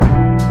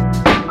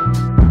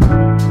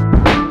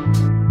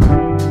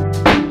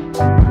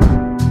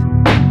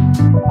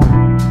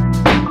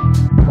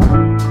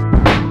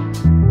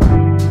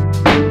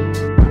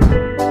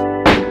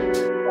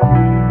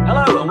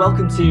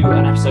to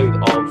an episode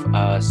of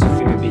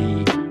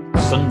Sofubi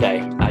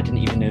Sunday. I didn't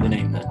even know the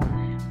name then.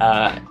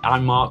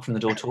 I'm Mark from The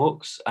Door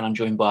Talks, and I'm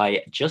joined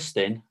by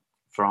Justin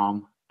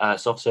from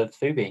Soft Serve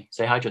Fubi.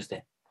 Say hi,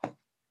 Justin.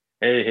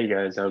 Hey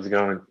guys, how's it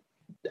going?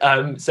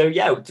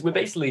 We're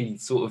basically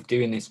sort of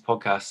doing this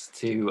podcast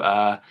to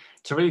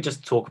really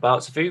just talk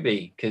about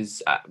Sofubi,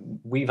 because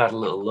we've had a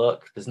little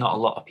look. There's not a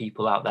lot of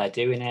people out there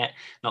doing it,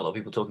 not a lot of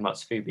people talking about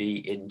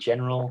Sofubi in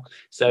general.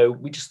 So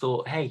we just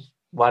thought, hey,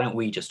 why don't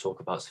we just talk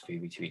about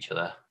Sofubi to each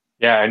other?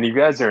 Yeah, and you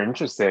guys are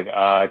interested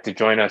to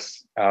join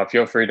us,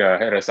 feel free to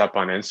hit us up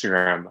on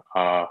Instagram.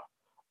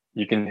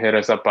 You can hit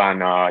us up on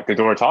The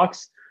Door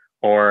Talks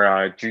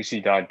or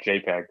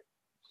juicy.jpg.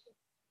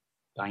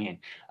 Banging.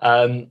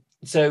 We're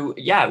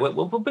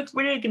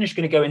really just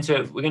going to go into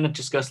it. We're going to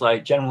discuss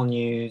like general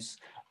news,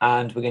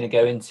 and we're going to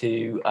go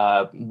into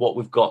what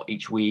we've got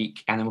each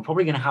week, and then we're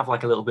probably going to have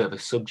like a little bit of a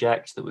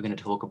subject that we're going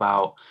to talk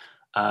about.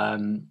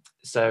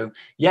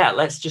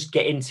 Let's just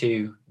get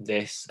into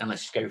this, and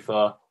let's just go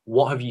for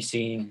what have you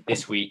seen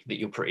this week that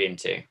you're pretty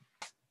into.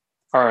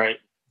 All right.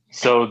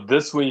 So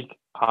this week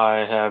I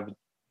have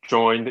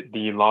joined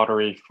the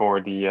lottery for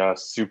the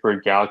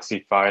Super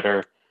Galaxy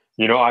Fighter.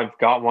 You know, I've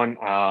got one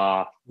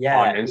on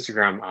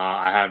Instagram.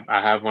 I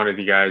have one of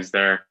the guys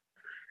there,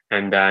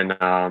 and then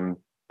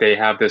they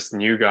have this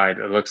new guy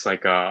that looks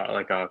like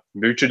a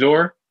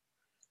luchador,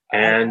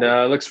 and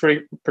looks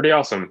pretty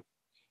awesome.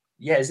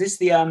 Yeah, is this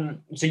the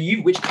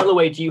which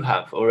colorway do you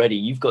have already?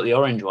 You've got the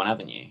orange one,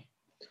 haven't you?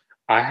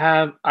 I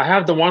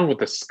have the one with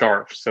the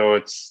scarf, so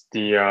it's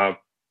the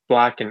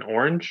black and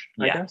orange,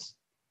 I guess.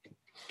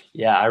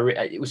 Yeah,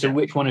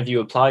 which one have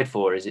you applied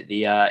for? Is it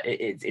the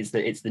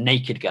it's the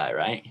naked guy,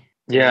 right?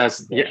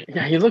 Yes,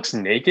 yeah, he looks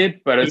naked,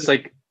 but it's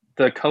like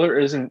the color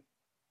isn't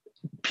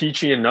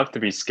peachy enough to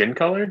be skin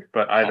colored.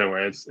 But either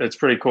way, it's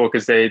pretty cool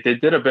because they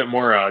did a bit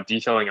more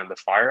detailing on the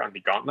fire on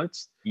the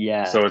gauntlets.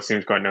 Yeah, so it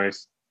seems quite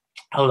nice.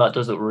 Oh, that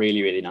does look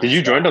really, really nice. Did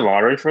you join the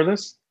lottery for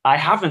this? I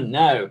haven't,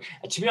 no.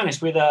 To be honest,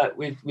 with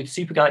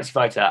Super Galaxy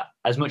Fighter,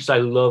 as much as I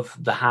love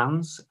the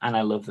hands and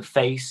I love the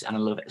face and I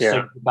love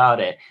something about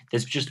it,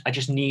 I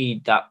just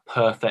need that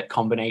perfect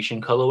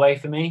combination colorway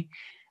for me,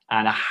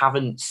 and I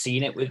haven't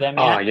seen it with them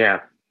yet. Oh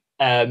yeah.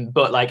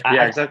 But like,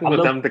 exactly.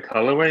 With them, the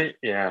colorway,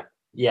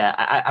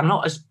 I'm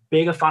not as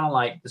big a fan of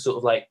like the sort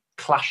of like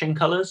clashing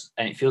colors,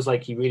 and it feels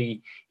like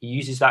he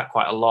uses that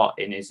quite a lot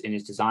in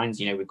his designs.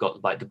 You know, we've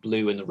got like the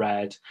blue and the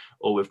red,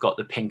 or we've got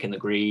the pink and the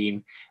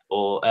green,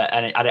 or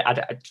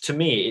to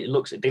me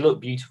they look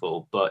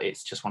beautiful, but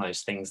it's just one of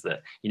those things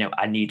that, you know,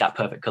 I need that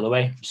perfect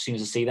colorway. As soon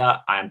as I see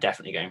that, I am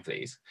definitely going for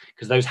these,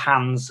 because those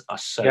hands are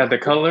so the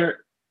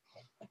color.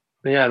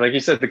 Yeah, like you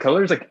said, the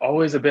color is like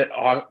always a bit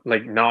off,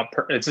 like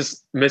it's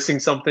just missing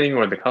something,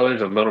 or the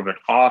color's a little bit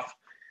off.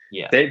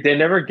 Yeah, they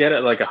never get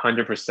it like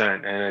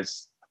 100%, and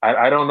it's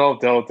I don't know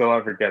if they'll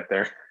ever get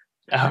there.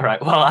 All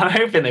right. Well, I'm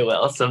hoping they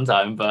will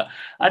sometime, but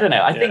I don't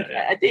know. I think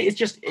it's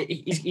just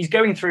he's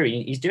going through.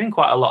 He's doing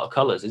quite a lot of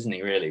colors, isn't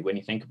he? Really, when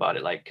you think about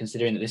it, like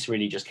considering that this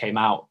really just came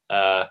out.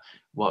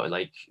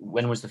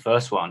 When was the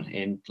first one?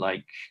 In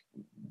like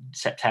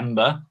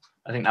September.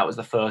 I think that was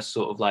the first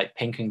sort of like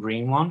pink and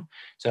green one.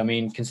 So I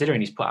mean,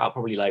 considering he's put out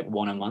probably like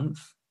one a month,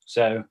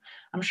 so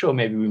I'm sure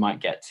maybe we might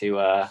get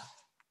to.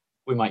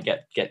 We might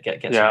get a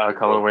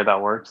colorway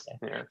that works.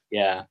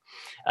 Yeah.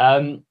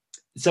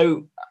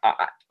 So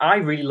I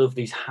really love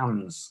these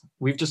hands.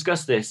 We've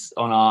discussed this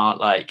on our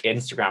like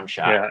Instagram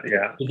chat.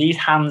 Yeah. These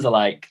hands are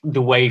like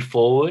the way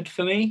forward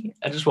for me.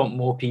 I just want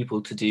more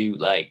people to do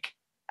like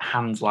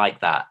hands like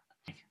that.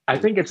 I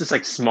think it's just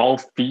like small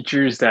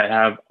features that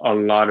have a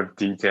lot of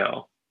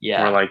detail.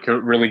 Yeah. Or like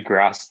really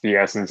grasp the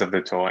essence of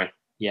the toy.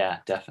 Yeah,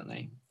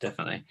 definitely.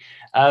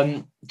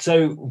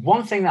 So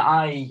one thing that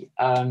I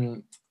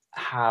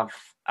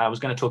was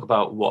going to talk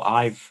about what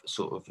I've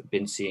sort of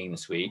been seeing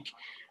this week,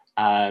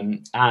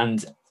 and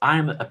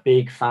I'm a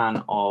big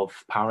fan of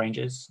Power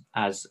Rangers,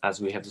 as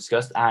we have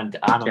discussed, and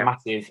I'm a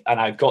massive, and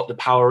I've got the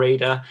Power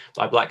Raider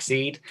by Black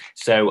Seed,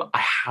 so I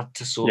had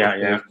to sort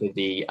of go for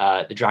the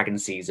Dragon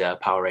Caesar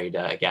Power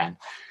Raider again.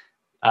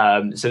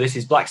 So this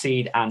is Black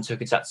Seed and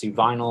Tokusatsu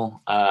vinyl,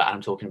 and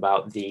I'm talking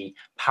about the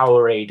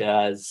Power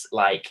Raiders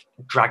like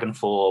dragon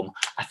form.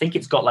 I think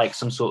it's got like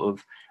some sort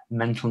of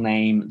mental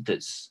name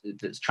that's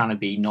trying to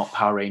be not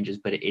Power Rangers,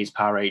 but it is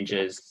Power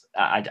Rangers.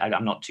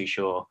 I'm not too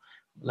sure.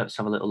 Let's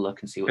have a little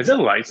look and see what. Is it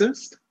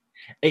licensed?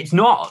 It's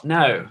not,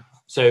 no.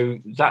 So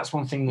that's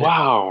one thing.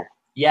 Wow.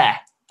 Yeah.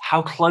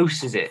 How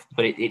close is it?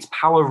 But it's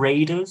Power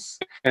Raiders.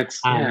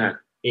 It's the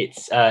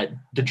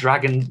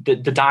dragon, the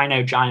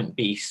Dino Giant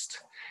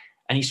Beast.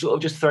 And he sort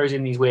of just throws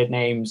in these weird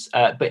names.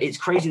 But it's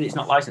crazy that it's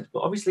not licensed.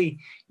 But obviously,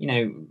 you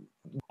know,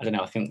 I don't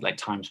know. I think like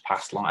time's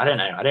passed long. I don't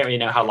know. I don't really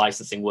know how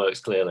licensing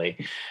works clearly,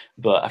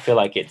 but I feel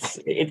like it's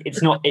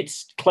not.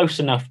 It's close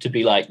enough to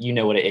be like, you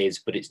know what it is,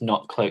 but it's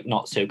not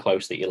not so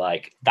close that you're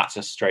like, that's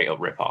a straight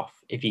up rip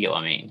off. If you get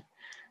what I mean.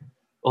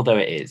 Although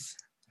it is.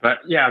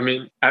 But yeah, I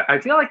mean, I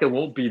feel like it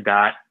won't be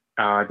that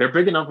they're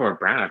big enough for a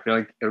brand. I feel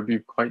like it would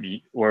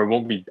be or it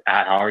won't be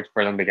that hard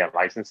for them to get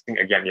licensing.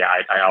 Again, yeah,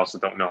 I also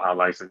don't know how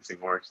licensing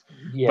works,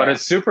 but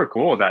it's super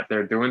cool that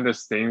they're doing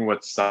this thing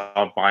with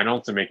soft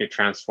vinyl to make it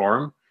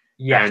transform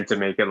and to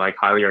make it like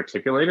highly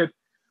articulated.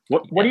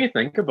 What do you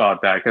think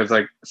about that? Because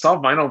like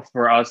soft vinyl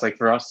for us,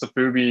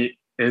 Sofubi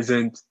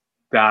isn't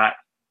that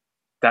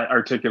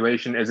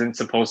articulation isn't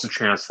supposed to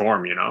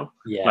transform, you know?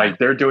 Yeah. Like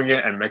they're doing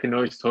it and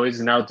Mechanoids Toys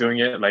is now doing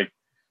it. Like,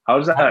 how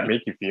does that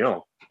make you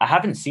feel? I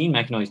haven't seen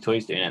Mechanoids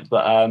Toys doing it,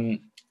 but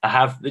I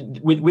have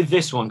with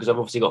this one because I've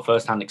obviously got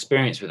first-hand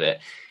experience with it.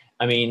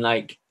 I mean,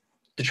 like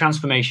the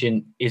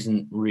transformation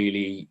isn't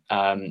really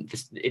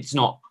it's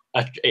not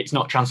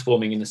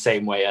transforming in the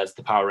same way as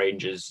the Power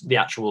Rangers, the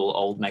actual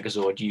old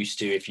Megazord used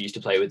to, if you used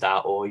to play with that,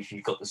 or if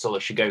you've got the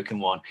Solid Shogoken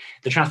one.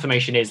 The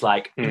transformation is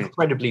like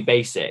incredibly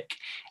basic.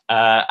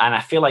 And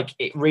I feel like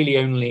it really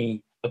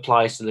only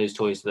applies to those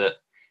toys that,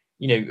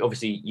 you know,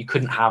 obviously you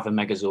couldn't have a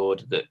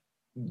Megazord that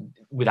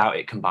without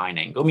it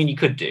combining. I mean, you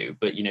could do,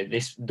 but you know,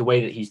 the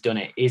way that he's done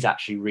it is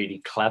actually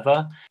really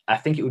clever. I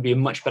think it would be a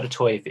much better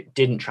toy if it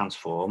didn't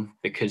transform,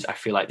 because I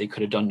feel like they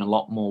could have done a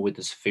lot more with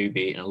the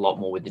Sofubi and a lot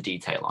more with the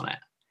detail on it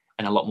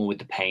and a lot more with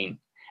the paint.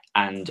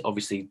 And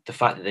obviously the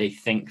fact that they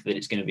think that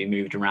it's going to be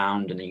moved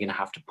around and you're going to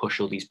have to push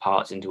all these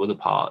parts into other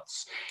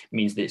parts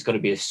means that it's got to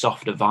be a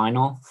softer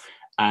vinyl.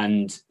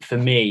 And for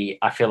me,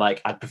 I feel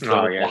like I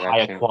prefer the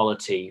higher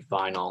quality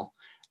vinyl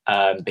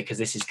because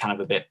this is kind of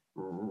a bit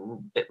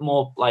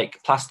more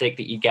like plastic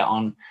that you get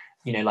on,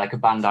 you know, like a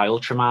Bandai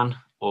Ultraman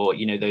or,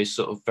 you know, those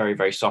sort of very,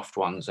 very soft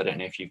ones. I don't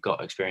know if you've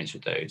got experience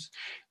with those,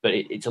 but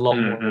it's a lot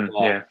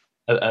more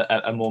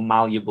a more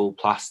malleable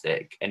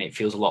plastic, and it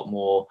feels a lot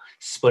more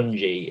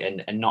spongy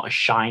and not as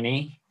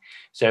shiny.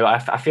 So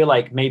I feel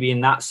like maybe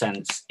in that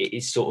sense, it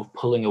is sort of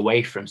pulling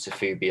away from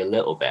Sofubi a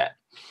little bit.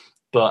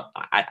 But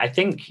I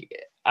think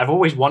I've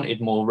always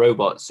wanted more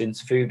robots in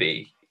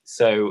Sofubi.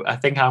 So I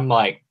think I'm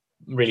like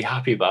really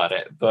happy about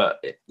it.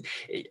 But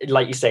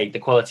like you say, the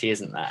quality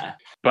isn't there.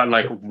 But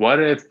like, what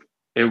if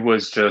it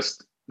was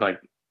just like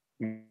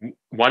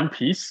one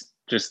piece,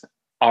 just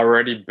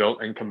already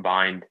built and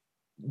combined?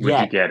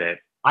 Would you get it?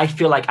 I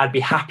feel like I'd be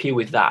happy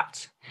with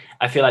that.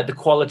 I feel like the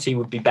quality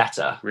would be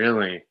better.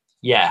 Really?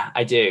 Yeah,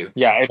 I do.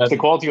 Yeah, if the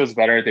quality was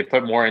better, they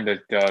put more in the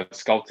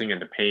sculpting and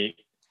the paint.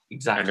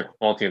 Exactly. And the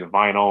quality of the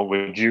vinyl.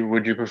 Would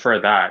you prefer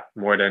that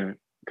more than,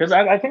 because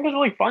I think it's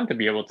really fun to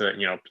be able to,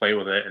 you know, play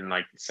with it and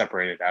like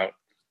separate it out.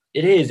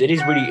 It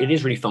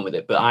is really fun with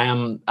it. But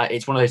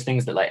it's one of those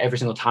things that like every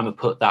single time I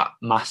put that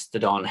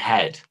mastodon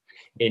head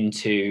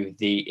into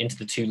the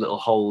two little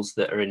holes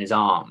that are in his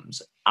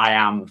arms, I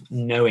am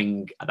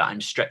knowing that I'm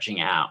stretching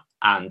it out,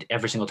 and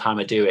every single time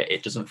I do it,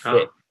 it doesn't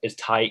fit as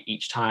tight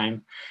each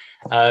time.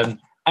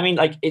 I mean,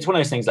 like, it's one of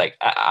those things, like,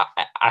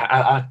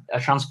 I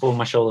transform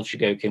my Shoulder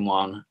Shogoken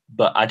one,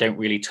 but I don't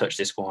really touch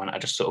this one. I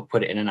just sort of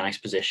put it in a nice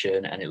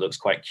position, and it looks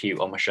quite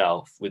cute on my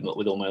shelf with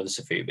all my other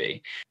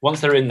Sofubi.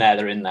 Once they're in there,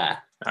 they're in there.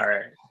 All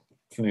right.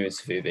 For me,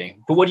 it's Sofubi.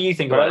 But what do you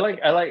think about it?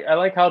 I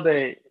like how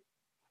they,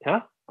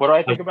 what do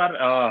I think about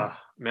it? Oh,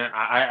 man,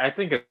 I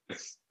think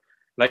it's,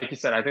 like you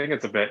said, I think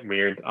it's a bit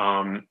weird.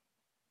 I'm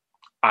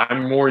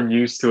more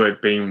used to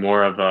it being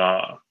more of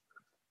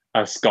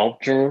a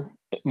sculpture,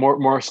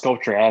 more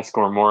sculpture-esque,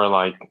 or more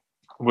like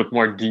with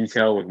more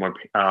detail, with more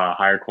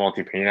higher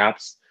quality paint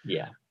apps.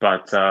 Yeah.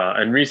 But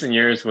in recent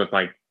years, with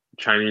like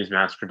Chinese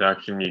mass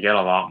production, you get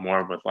a lot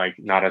more with like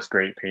not as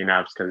great paint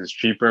apps because it's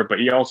cheaper, but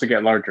you also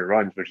get larger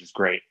runs, which is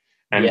great.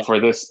 And for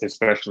this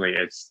especially,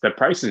 the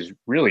price is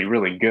really,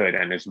 really good,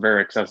 and it's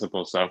very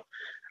accessible. So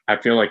I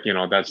feel like, you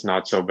know, that's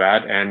not so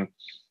bad. And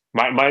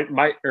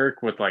my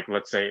irk with, like,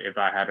 let's say if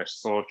I had a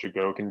Soul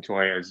Shogoken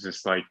toy, is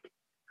just like,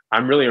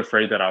 I'm really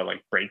afraid that I'll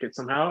like break it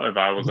somehow if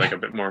I was like a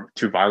bit more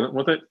too violent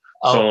with it.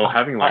 So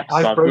having like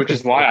soft, which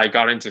is why I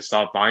got into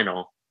soft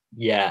vinyl.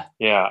 Yeah.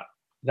 Yeah.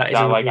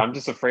 I'm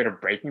just afraid of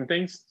breaking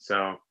things.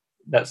 So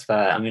that's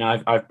fair. I mean,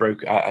 I've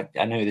broke. I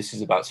know this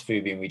is about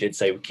Sofubi, and we did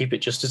say we'll keep it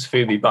just as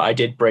Sofubi, but I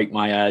did break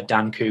my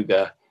Dan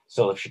Cougar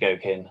Soul of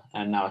Shogoken,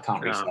 and now I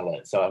can't resell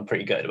it. So I'm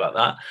pretty good about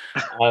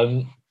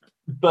that.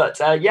 But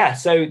so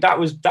that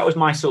was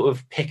my sort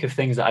of pick of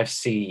things that I've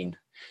seen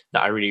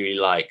that I really, really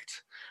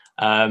liked.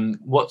 Have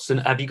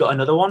you got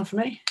another one for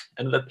me?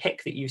 Another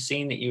pick that you've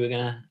seen that you were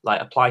gonna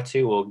like apply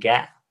to or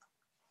get?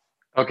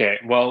 Okay,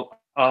 well,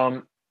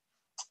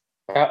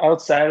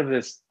 outside of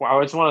this,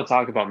 I just want to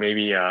talk about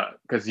maybe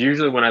because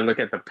usually when I look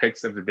at the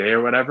picks of the day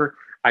or whatever,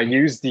 I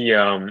use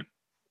the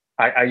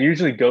I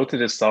usually go to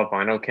this soft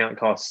vinyl account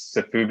called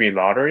Sofubi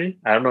Lottery.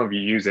 I don't know if you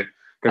use it,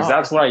 because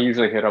that's what I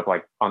usually hit up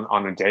like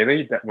on a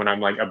daily. That when I'm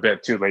like a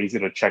bit too lazy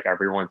to check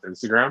everyone's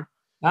Instagram,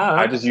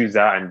 I just use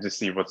that and just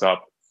see what's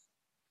up.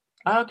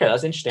 Oh, okay,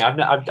 that's interesting. I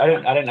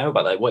don't know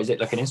about that. What is it,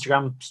 like an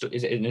Instagram?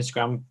 Is it an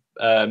Instagram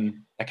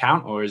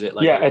account, or is it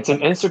like? Yeah, it's an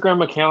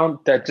Instagram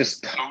account that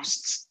just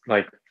posts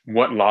like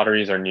what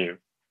lotteries are new.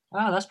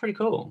 Oh, that's pretty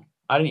cool.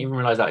 I didn't even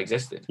realize that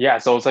existed. Yeah,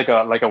 so it's like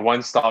a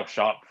one-stop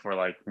shop for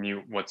like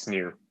what's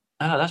new.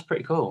 Oh, that's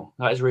pretty cool.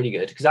 That is really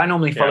good, because I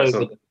normally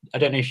follow. I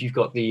don't know if you've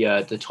got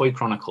the Toy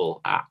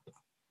Chronicle app.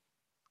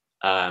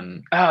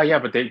 Oh yeah,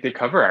 but they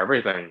cover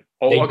everything.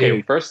 Oh, They okay.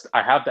 do. First,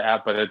 I have the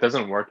app, but it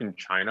doesn't work in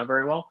China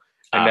very well.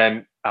 And Uh,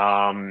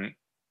 then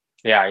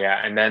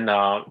yeah, and then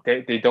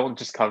they don't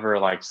just cover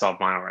like soft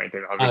vinyl, right? They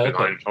cover okay.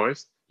 designer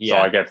toys. So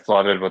Yeah. I get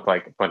flooded with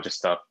like a bunch of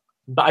stuff.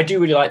 But I do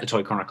really like the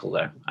Toy Chronicle,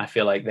 though. I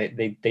feel like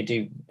they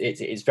do.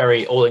 It's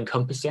very all They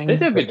encompassing. do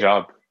a good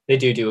job. They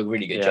do a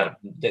really good Yeah, job.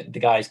 The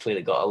guy's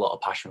clearly got a lot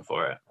of passion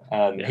for it.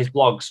 yeah. His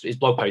blog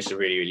posts are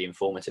really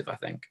informative. I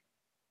think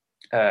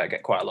I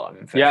get quite a lot of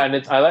info. Yeah, and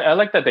it's I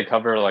like that they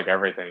cover like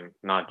everything,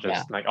 not Yeah.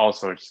 just like all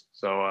sorts.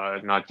 So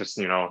not just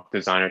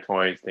designer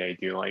toys. They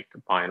do like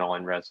vinyl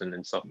and resin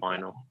and stuff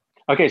vinyl.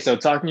 Okay, so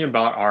talking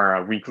about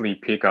our weekly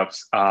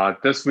pickups.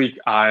 This week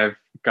I've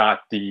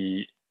got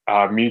the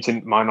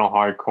Mutant Mono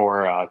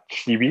Hardcore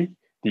Chibi,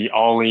 the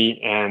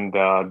Ollie and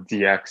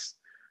DX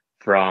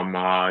from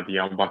the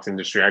Unbox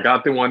Industry. I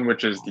got the one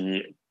which is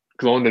the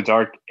glow in the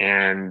dark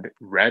and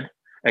red.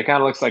 It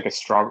kind of looks like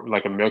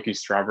like a milky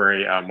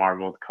strawberry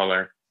marbled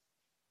color.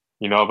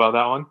 You know about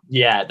that one?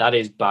 Yeah, that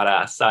is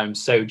badass. I'm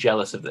so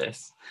jealous of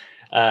this.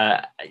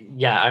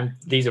 Yeah,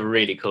 these are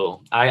really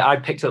cool. I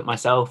picked up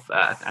myself.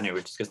 I know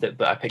we discussed it,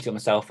 but I picked up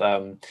myself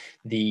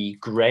the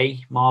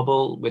grey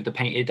marble with the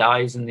painted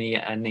eyes and the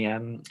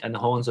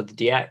horns of the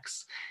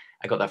DX.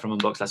 I got that from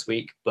Unbox last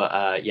week.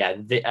 But yeah,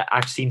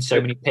 I've seen so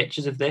many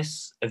pictures of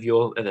this of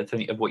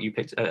what you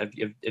picked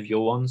of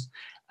your ones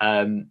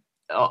on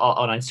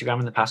Instagram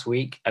in the past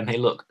week, and they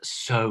look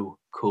so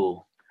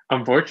cool.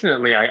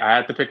 Unfortunately, I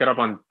had to pick it up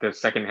on the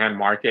secondhand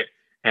market.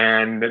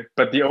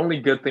 But the only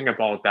good thing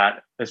about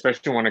that,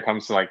 especially when it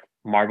comes to like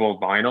marble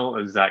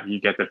vinyl, is that you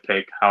get to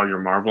pick how your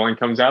marbling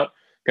comes out.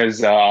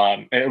 Because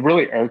it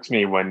really irks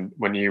me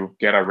when you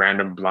get a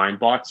random blind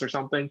box or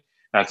something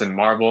that's in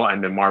marble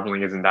and the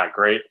marbling isn't that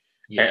great.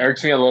 It Yeah.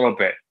 irks me a little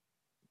bit.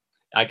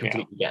 I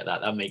completely get that.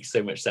 That makes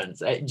so much sense.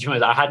 Do you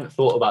know, I hadn't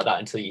thought about that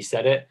until you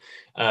said it.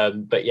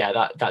 But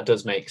yeah, that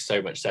does make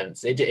so much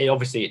sense. It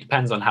obviously it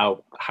depends on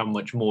how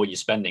much more you're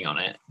spending on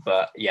it.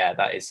 But yeah,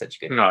 that is such a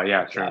good. No,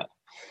 yeah, sure.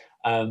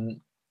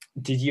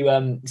 Did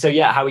you so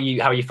yeah, how are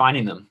you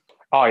finding them?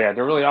 Oh yeah,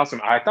 they're really awesome.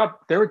 I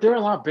thought they're a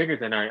lot bigger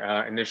than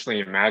I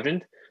initially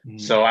imagined.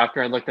 So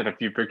after I looked at a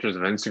few pictures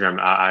of Instagram,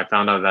 I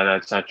found out that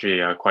it's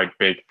actually quite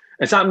big.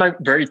 It's not like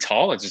very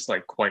tall; it's just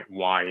like quite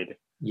wide.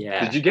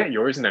 Yeah. Did you get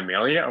yours in the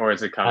mail yet, or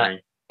is it coming?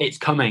 It's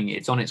coming.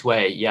 It's on its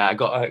way. Yeah,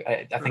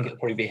 I think it'll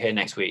probably be here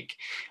next week.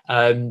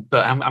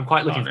 But I'm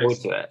quite looking forward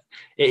to it.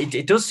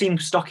 It does seem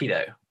stocky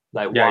though.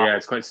 Like yeah,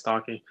 it's quite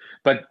stocky.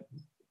 But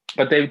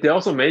they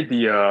also made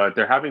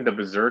they're having the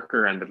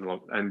Berserker and the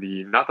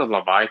not the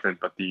Leviathan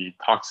but the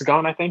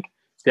Toxagon. I think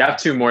they have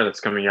two more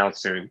that's coming out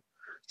soon.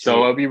 So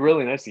it'll be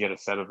really nice to get a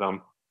set of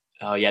them.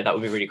 Oh yeah, that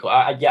would be really cool.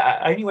 I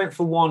only went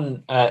for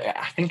one.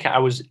 I think I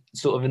was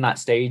sort of in that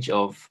stage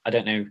of, I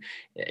don't know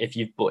if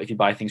you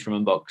buy things from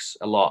Unbox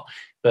a lot,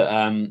 but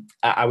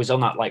I was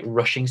on that like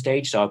rushing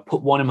stage. So I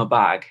put one in my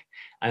bag,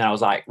 and I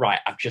was like, right,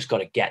 I've just got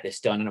to get this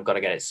done, and I've got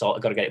to get it sold.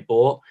 I've got to get it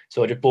bought.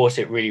 So I just bought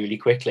it really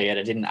quickly, and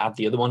I didn't add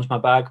the other one to my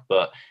bag.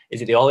 But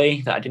is it the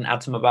Ollie that I didn't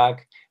add to my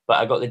bag? But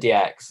I got the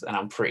DX, and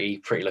I'm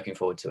pretty looking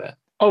forward to it.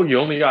 Oh, you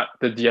only got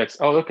the DX.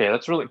 Oh, okay,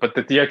 that's really. But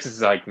the DX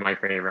is like my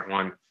favorite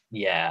one.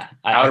 Yeah.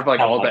 Out of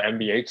like all the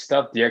MBH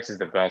stuff, DX is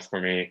the best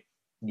for me.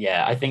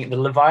 Yeah, I think the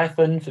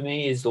Leviathan for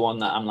me is the one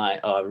that I'm like,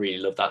 oh, I really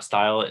love that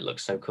style. It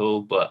looks so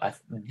cool. But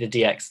the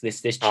DX,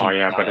 this cheap oh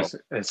yeah, style,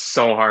 but it's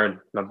so hard.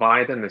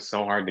 Leviathan is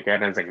so hard to get,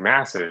 and it's like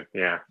massive.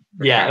 Yeah.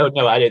 Yeah. Sure. Oh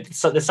no, I did.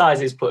 So the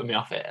size is putting me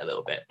off it a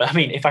little bit. But I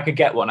mean, if I could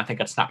get one, I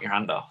think I'd snap your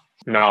hand off.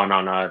 No.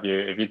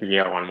 If you could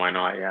get one, why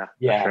not? Yeah.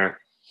 Yeah. For sure.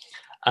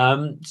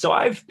 So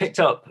I've picked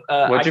up.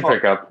 What'd you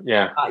pick up?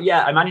 Yeah.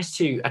 Yeah, I managed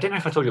to. I don't know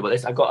if I told you about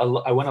this. I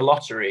won a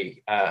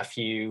lottery a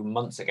few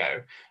months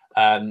ago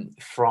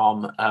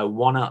from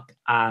One Up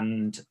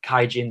and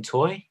Kaijin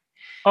Toy.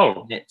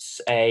 Oh. It's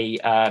a.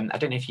 I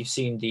don't know if you've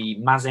seen the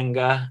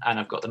Mazinger, and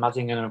I've got the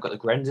Mazinger and I've got the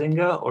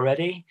Grenzinger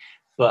already,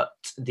 but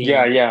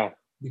the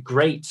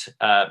great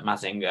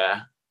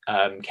Mazinger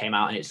came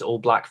out, and it's all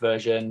black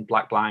version,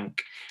 black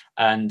blank.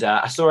 And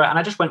I saw it, and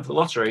I just went for the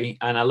lottery,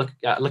 and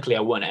luckily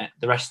I won it.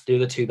 The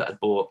other two that I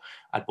bought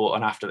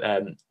on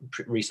after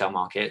resale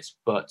markets,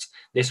 but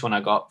this one I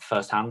got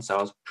firsthand, so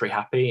I was pretty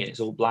happy. It's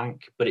all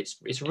blank, but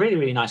it's a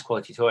really nice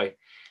quality toy.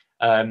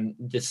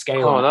 The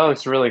scale. Oh, that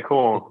looks really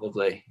cool.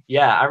 Lovely.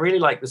 Yeah, I really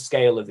like the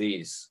scale of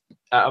these.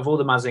 Of all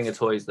the Mazinger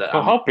toys that.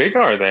 Oh, how big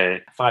are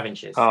they? 5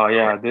 inches. Oh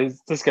yeah,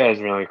 this guy is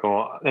really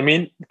cool. I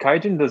mean,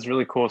 Kaijin does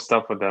really cool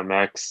stuff with the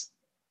mechs.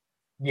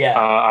 Yeah,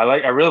 I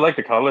really like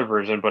the color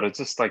version, but it's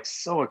just like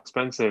so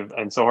expensive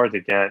and so hard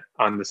to get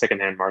on the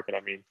secondhand market.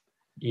 I mean,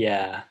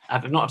 yeah,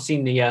 I've not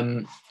seen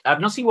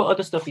what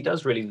other stuff he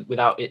does really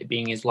without it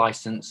being his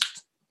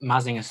licensed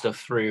Mazinger stuff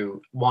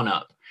through One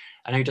Up.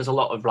 I know he does a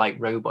lot of like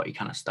robot-y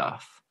kind of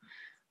stuff.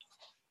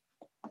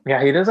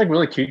 Yeah, he does like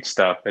really cute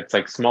stuff. It's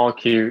like small,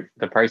 cute.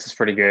 The price is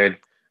pretty good.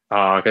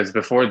 Because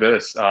before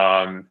this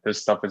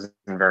stuff isn't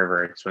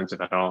very expensive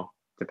at all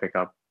to pick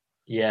up.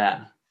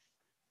 Yeah.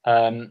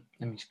 Let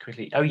me just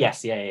quickly. Oh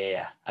yes,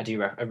 yeah. I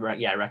do. I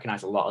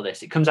recognize a lot of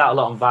this. It comes out a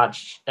lot on Vag,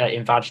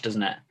 in Vag,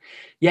 doesn't it?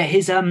 Yeah,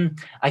 his.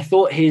 I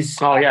thought his.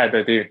 Oh yeah,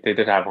 they do. They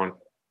did have one.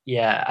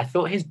 Yeah, I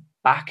thought his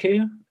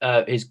Baku,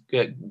 his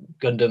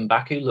Gundam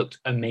Baku looked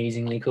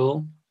amazingly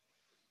cool.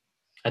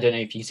 I don't know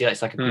if you see that.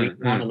 It's like a green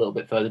one a little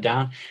bit further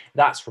down.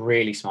 That's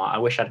really smart. I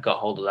wish I'd got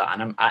hold of that,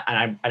 and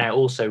I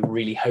also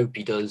really hope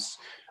he does.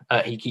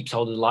 He keeps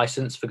hold of the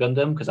license for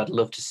Gundam, because I'd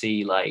love to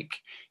see, like,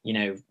 you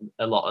know,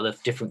 a lot of the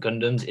different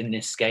Gundams in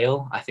this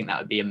scale. I think that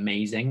would be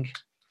amazing.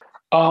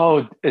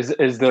 Oh, is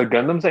the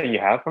Gundams that you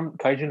have from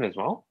Kaijin as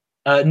well?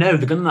 No,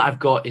 the Gundam that I've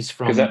got is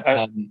from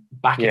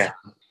Bakutan. Yeah.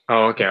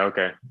 Oh,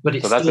 okay. But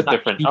it's so that's still a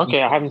different.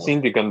 Okay, I haven't seen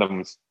the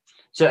Gundams.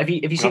 So have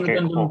you seen the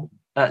Gundam? Cool.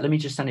 Let me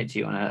just send it to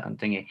you on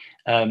thingy.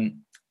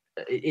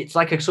 It's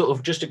like a sort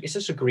of it's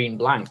just a green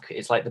blank.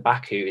 It's like the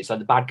Baku. It's like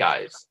the bad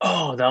guys.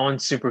 Oh, that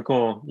one's super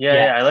cool.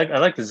 Yeah. I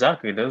like the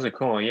Zaku. Those are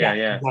cool.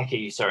 Yeah.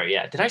 Zaku. Sorry.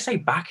 Yeah. Did I say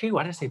Baku?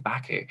 Why did I say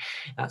Baku?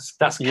 That's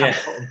kind yeah.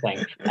 of the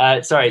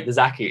thing. Sorry, the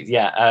Zakus.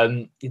 Yeah.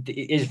 It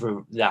is.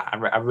 Yeah.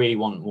 I really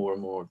want more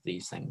and more of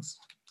these things.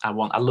 I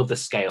love the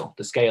scale.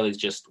 The scale is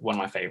just one of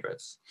my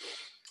favorites.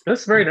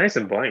 That's very nice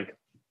and blank.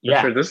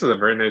 Yeah. Sure. This is a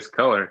very nice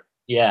color.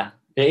 Yeah,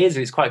 it is.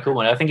 It's quite a cool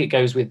one. I think it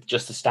goes with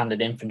just the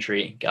standard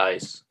infantry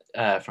guys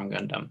from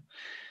Gundam.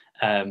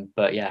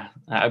 But yeah,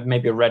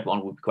 maybe a red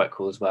one would be quite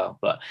cool as well.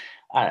 But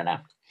I don't know.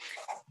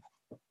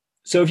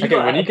 So if you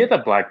when you get the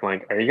black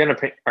blank, are you gonna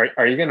paint?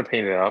 Are you gonna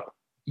paint it up?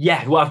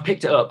 Yeah, well, I've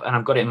picked it up and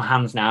I've got it in my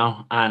hands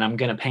now, and I'm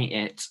gonna paint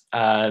it.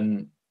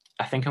 I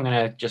think I'm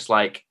gonna just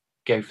like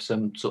go for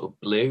some sort of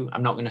blue.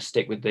 I'm not gonna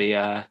stick with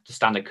the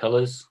standard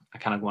colors. I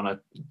kind of want to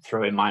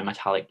throw in my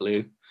metallic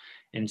blue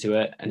into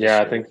it. And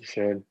I think you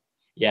should.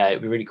 Yeah,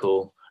 it'd be really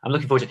cool. I'm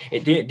looking forward to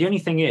it. The only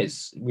thing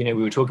is, you know,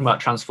 we were talking about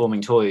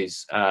transforming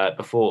toys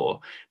before,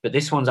 but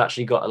this one's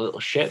actually got a little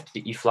ship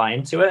that you fly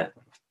into it.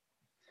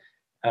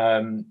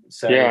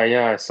 So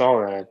I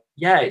saw that.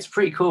 Yeah, it's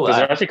pretty cool. Does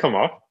it actually come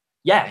off?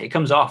 Yeah, it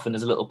comes off, and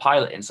there's a little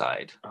pilot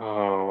inside.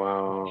 Oh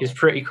wow! It's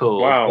pretty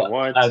cool. Wow,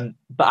 what?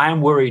 But I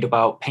am worried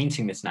about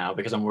painting this now,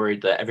 because I'm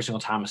worried that every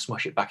single time I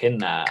smush it back in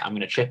there, I'm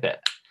going to chip it.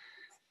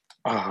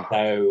 Oh,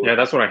 so, yeah,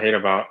 that's what I hate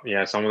about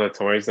some of the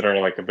toys that are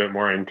like a bit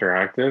more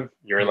interactive.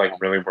 You're like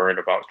really worried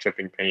about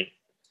chipping paint.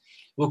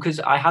 Well,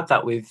 because I had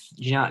that with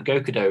that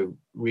Gokudo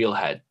real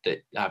head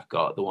that I've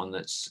got, the one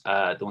that's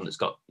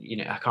got, you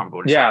know, I can't remember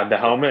what it's the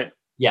helmet.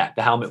 Yeah,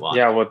 the helmet one.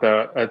 Yeah, with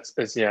it's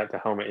the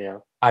helmet. Yeah.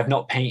 I've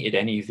not painted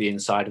any of the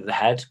inside of the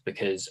head,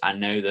 because I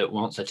know that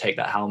once I take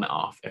that helmet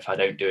off, if I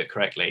don't do it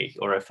correctly,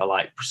 or if I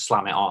like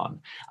slam it on,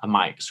 I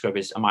might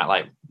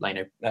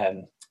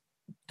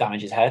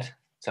damage his head.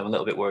 So I'm a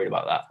little bit worried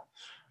about that.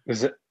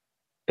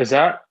 Does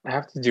that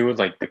have to do with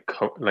like the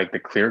coat, like the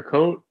clear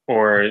coat,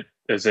 or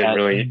is it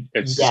really?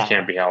 It just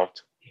can't be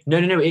helped. No.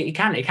 It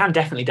can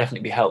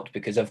definitely be helped,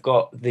 because I've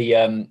got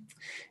the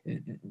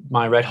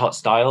my Red Hot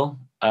style.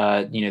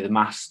 You know, the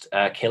masked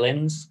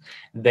kill-ins.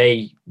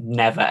 They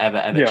never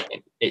ever.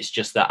 Chip. It's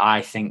just that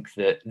I think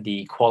that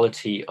the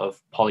quality of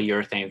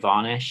polyurethane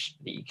varnish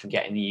that you can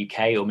get in the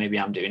UK, or maybe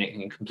I'm doing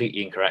it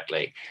completely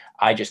incorrectly,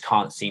 I just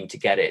can't seem to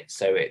get it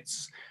so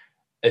it's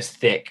as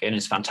thick and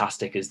as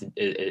fantastic as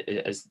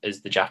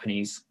the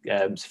Japanese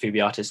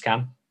Sofubi artists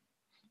can.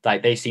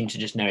 Like, they seem to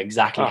just know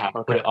exactly how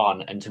to put it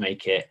on and to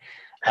make it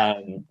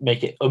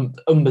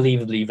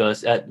unbelievably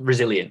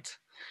resilient.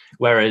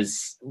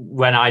 Whereas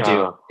when I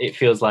do, it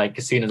feels like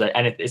as soon as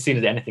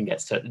anything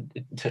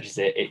touches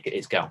it,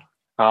 it's gone.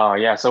 Oh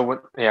yeah. So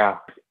what? Yeah.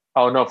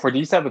 Oh no. For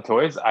these type of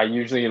toys, I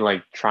usually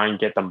like try and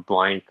get them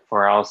blank,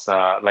 or else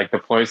like the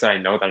toys that I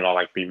know that I'll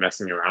like be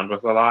messing around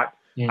with a lot.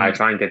 I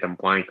try and get them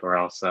blank, or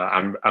else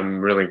I'm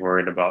really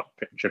worried about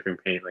chipping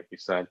paint, like you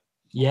said.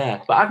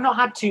 Yeah, but I've not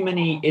had too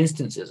many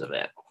instances of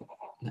it.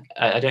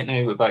 I don't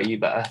know about you,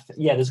 but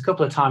there's a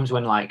couple of times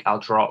when like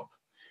I've dropped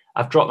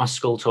my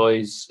Skull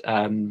Toys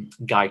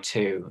guy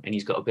too, and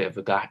he's got a bit of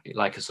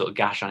a sort of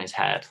gash on his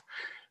head.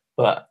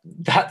 But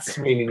that's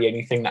really the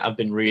only thing that I've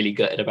been really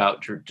gutted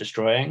about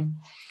destroying.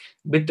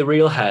 With the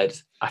real head,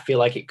 I feel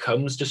like it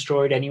comes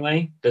destroyed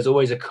anyway. There's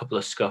always a couple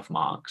of scuff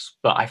marks,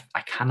 but I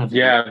kind of...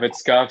 Yeah, if it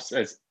scuffs,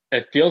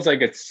 it feels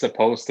like it's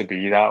supposed to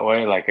be that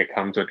way, like it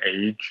comes with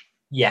age.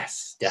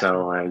 Yes,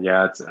 definitely.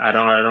 So I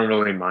don't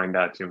really mind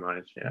that too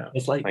much. Yeah,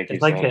 it's like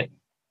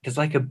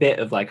a bit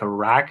of like a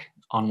rag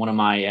on one of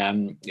my...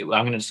 I'm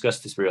going to discuss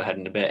this real head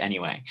in a bit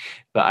anyway,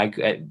 but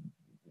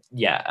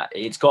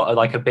it's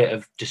got a bit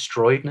of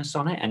destroyedness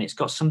on it, and it's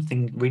got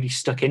something really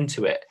stuck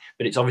into it,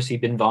 but it's obviously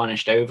been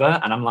varnished over.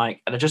 And I'm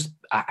like, and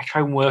I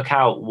try and work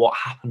out what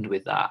happened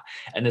with that.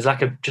 And there's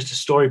like just a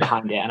story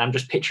behind it. And I'm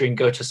just picturing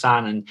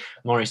Goto-san and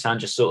Mori-san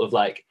just sort of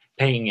like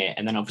painting it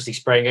and then obviously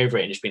spraying over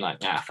it and just being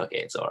like, nah, fuck it,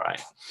 it's all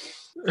right.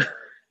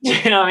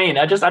 You know what I mean?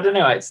 I don't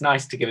know. It's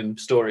nice to give him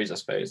stories, I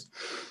suppose.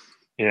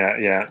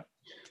 Yeah.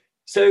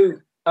 So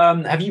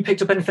have you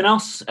picked up anything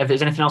else? If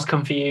there's anything else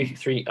come for you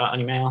on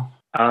your mail?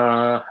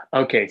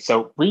 Okay,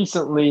 so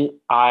recently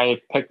I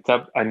picked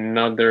up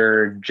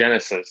another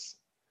Genesis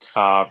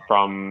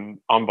from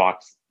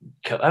Unbox.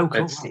 Oh,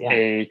 cool. It's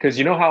because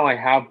you know how I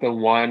have the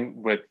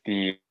one with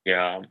the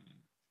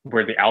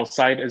where the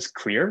outside is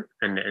clear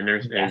and the inner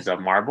is a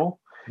marble.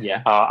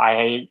 Yeah.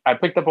 I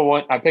picked up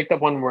one. I picked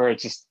up one where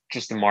it's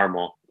just a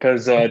marble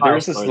because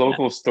there's this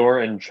local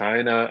store in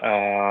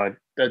China.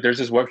 There's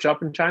this web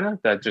shop in China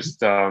that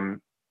just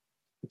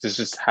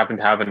happened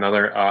to have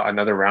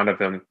another round of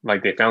them.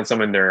 Like they found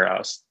some in their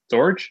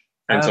storage,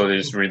 and so they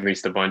just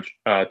released a bunch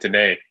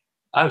today.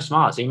 Oh,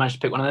 smart! So you managed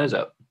to pick one of those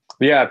up.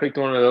 Yeah, I picked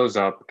one of those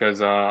up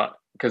because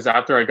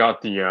after I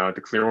got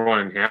the clear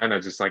one in hand,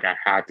 I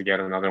had to get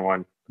another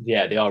one.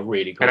 Yeah, they are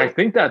really cool. And I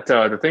think that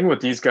the thing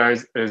with these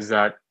guys is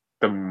that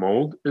the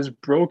mold is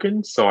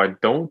broken, so I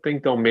don't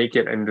think they'll make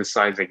it in this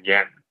size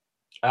again.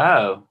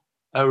 Oh,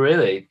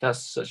 really? That's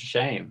such a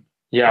shame.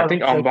 Yeah, I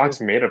think Unbox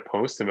made a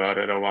post about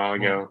it a while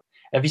ago.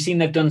 Have you seen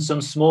they've done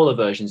some smaller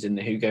versions in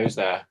the Who Goes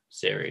There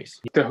series?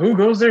 The Who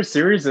Goes There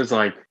series is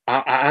like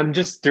I'm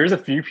just there's a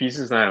few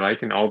pieces that I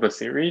like in all the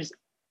series,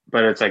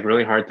 but it's like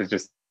really hard to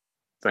just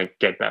like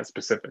get that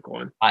specific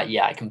one.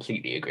 Yeah, I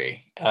completely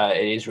agree.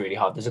 It is really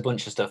hard. There's a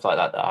bunch of stuff like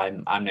that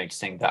I'm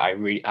noticing that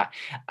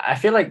I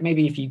feel like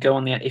maybe if you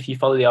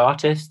follow the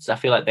artists, I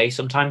feel like they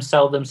sometimes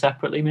sell them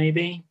separately,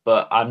 maybe,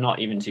 but I'm not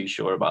even too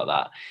sure about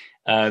that.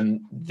 I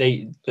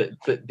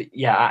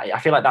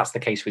feel like that's the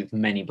case with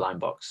many blind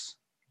box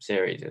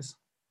series.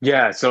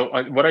 Yeah. So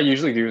what I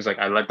usually do is like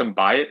I let them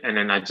buy it and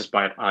then I just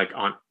buy it like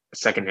on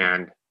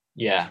secondhand.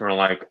 Yeah. For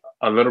like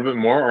a little bit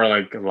more or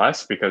like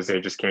less because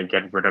they just can't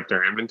get rid of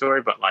their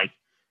inventory. But like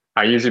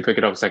I usually pick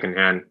it up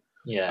secondhand.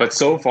 Yeah. But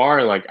so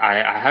far, like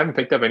I haven't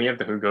picked up any of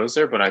the Who Goes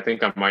There, but I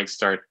think I might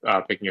start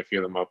picking a few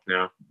of them up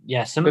now.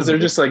 Yeah, because they're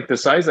just like the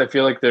size. I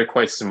feel like they're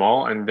quite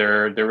small and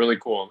they're really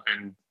cool.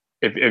 And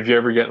if you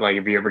ever get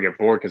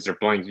bored because they're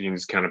blank, you can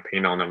just kind of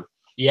paint on them.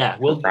 Yeah,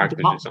 well,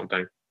 practice or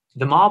something.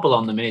 The marble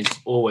on them is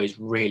always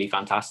really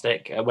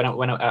fantastic. When I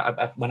was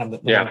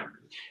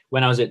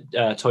at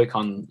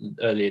ToyCon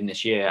earlier in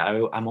this year,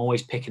 I'm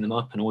always picking them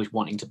up and always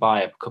wanting to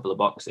buy a couple of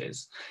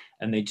boxes.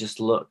 And they just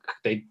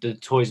the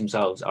toys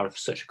themselves are of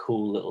such a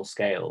cool little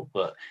scale,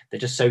 but they're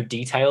just so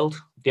detailed.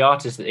 The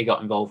artists that they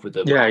got involved with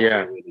them are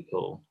really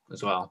cool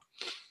as well.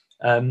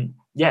 So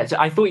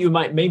I thought you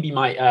might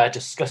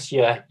discuss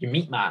your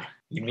Meat Man.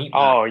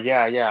 Oh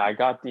yeah, I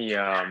got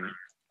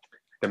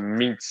the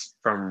meats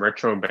from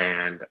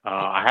Retroband.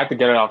 I had to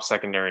get it off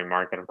secondary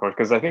market, of course,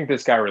 because I think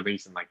this guy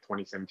released in like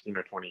 2017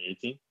 or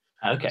 2018.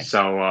 Okay.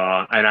 So,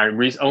 and I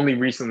only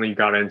recently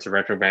got into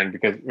Retroband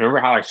because remember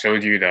how I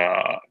showed you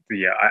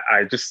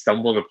I just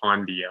stumbled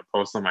upon the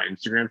post on my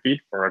Instagram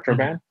feed for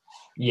Retroband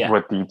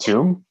with the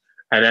tomb.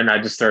 And then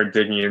I just started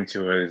digging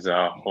into his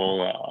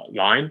whole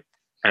line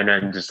and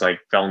then just like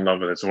fell in love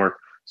with his work.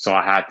 So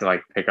I had to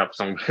like pick up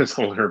some of his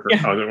older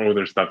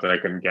stuff that I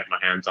couldn't get my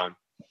hands on.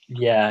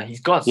 Yeah,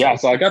 he's got. Yeah,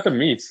 so I got the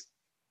meats.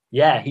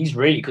 Yeah, he's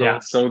really cool. Yeah,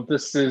 so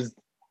it's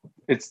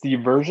the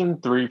version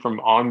 3 from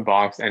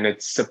Unbox, and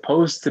it's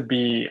supposed to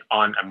be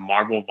on a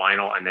marble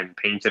vinyl and then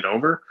painted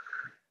over,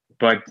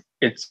 but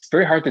it's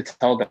very hard to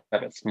tell that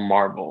it's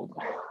marbled.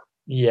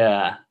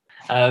 Yeah.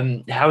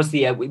 How's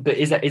the? But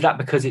is that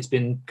because it's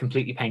been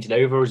completely painted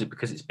over, or is it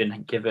because it's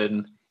been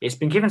given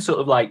sort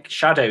of like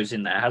shadows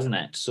in there, hasn't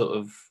it? Sort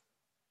of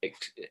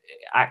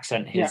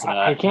accent his.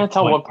 I can't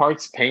tell what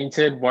part's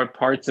painted, what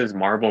parts is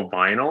marble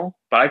vinyl,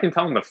 but I can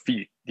tell in the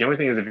feet. The only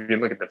thing is, if you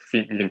look at the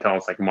feet, you can tell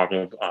it's like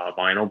marble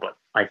vinyl, but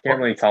I can't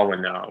really tell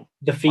when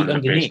the feet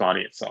underneath the base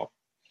body itself,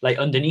 like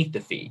underneath the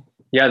feet.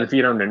 Yeah, the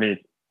feet underneath.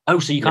 Oh,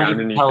 so you can't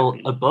even tell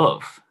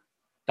above.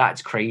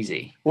 That's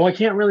crazy. Well, I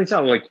can't really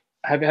tell. Like,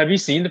 have you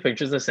seen the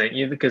pictures I sent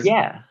you? Because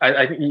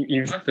I think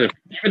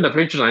even the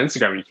pictures on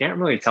Instagram, you can't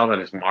really tell that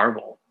it's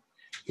marble.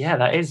 Yeah,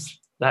 that is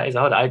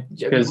odd.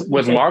 Because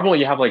with marble,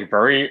 you have like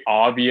very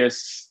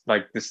obvious,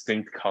 like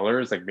distinct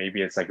colors. Like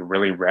maybe it's like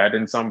really red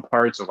in some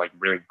parts, or like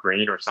really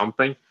green or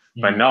something.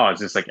 But no, it's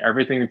just like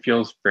everything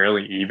feels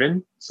fairly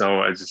even.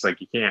 So it's just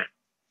like you can't.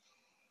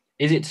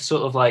 Is it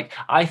sort of like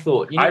I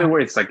thought? Either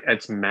way,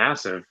 it's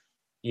massive.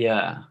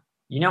 Yeah.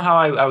 You know how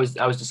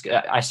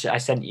I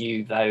sent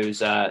you those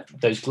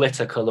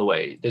glitter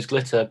colorway, those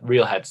glitter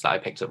reel heads that I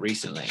picked up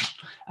recently,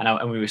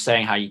 and we were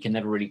saying how you can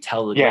never really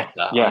tell the glitter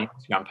on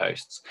Instagram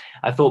posts.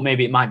 I thought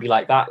maybe it might be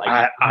like that.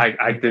 Like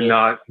I did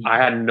not. I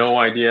had no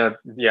idea.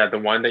 Yeah, the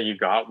one that you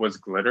got was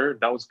glitter.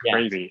 That was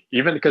crazy.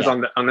 Even because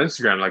on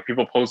Instagram, like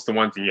people post the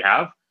ones that you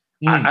have.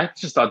 I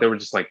just thought they were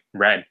just like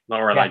red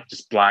or like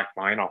just black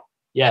vinyl.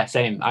 Yeah,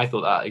 same. I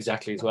thought that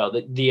exactly as well.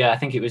 The I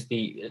think it was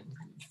the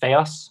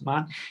Theos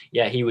man.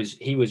 Yeah, he was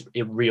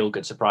a real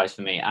good surprise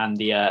for me. And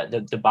the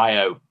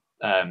Biotsu,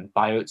 I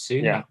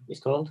think it's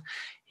called.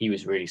 He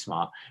was really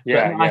smart.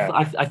 Yeah,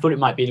 I thought it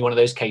might be one of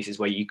those cases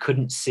where you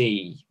couldn't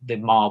see the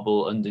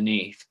marble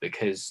underneath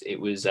because it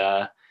was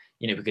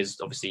because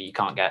obviously you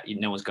can't get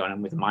no one's going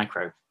in with a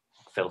micro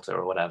filter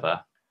or whatever.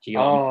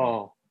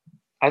 I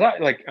thought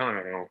like I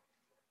don't know.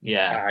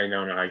 Yeah, I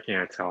don't know. I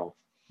can't tell.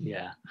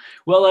 Yeah.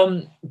 Well,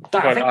 I'm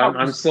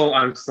still.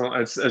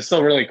 It's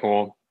still really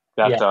cool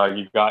that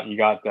you got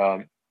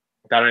that.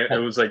 It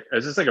was like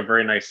it's just like a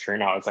very nice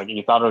turnout. It's like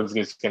you thought it was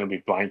just going to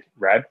be blank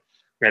red,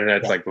 and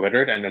it's like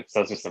glittered, and that's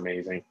just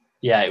amazing.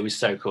 Yeah, it was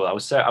so cool. I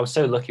was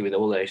so lucky with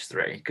all those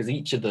three because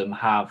each of them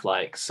have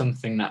like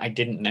something that I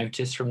didn't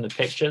notice from the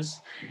pictures.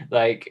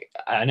 Like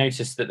I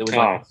noticed that there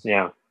was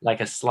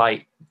like a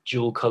slight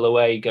dual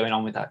colorway going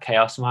on with that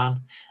Chaos Man.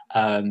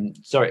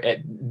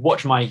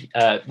 Watch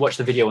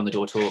the video on the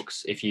Door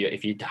Talks if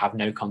you have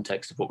no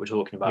context of what we're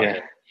talking about.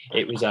 Yeah.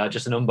 It was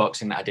just an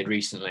unboxing that I did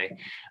recently,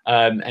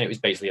 and it was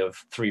basically of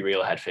 3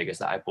 real head figures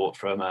that I bought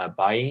from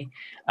Bai.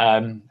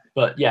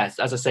 But yes,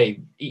 as I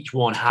say, each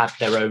one had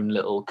their own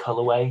little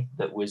colorway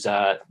that was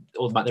all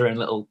about their own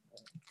little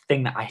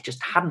thing that I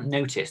just hadn't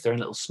noticed, their own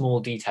little small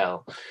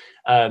detail.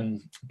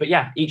 But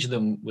yeah, each of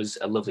them was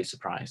a lovely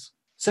surprise.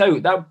 So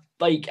that,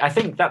 like, I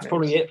think that's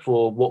probably it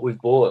for what we've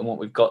bought and what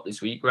we've got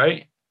this week,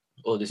 right?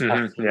 Or this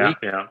past week.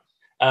 Yeah.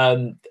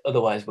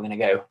 Otherwise, we're going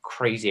to go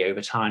crazy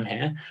over time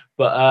here.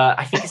 But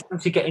I think it's time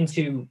to get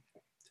into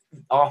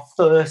our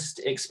first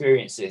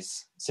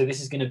experiences. So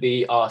this is going to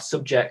be our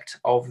subject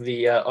of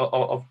the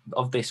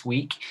of this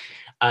week,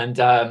 and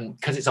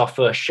because it's our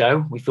first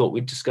show, we thought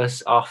we'd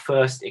discuss our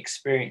first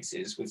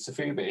experiences with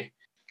Sofubi.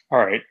 All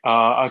right.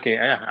 Okay.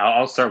 Yeah,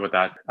 I'll start with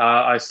that.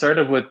 I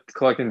started with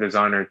collecting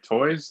designer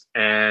toys,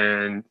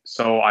 and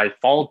so I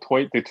followed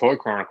the Toy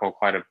Chronicle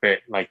quite a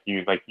bit, like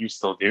you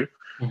still do.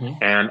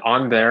 Mm-hmm. And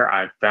on there,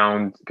 I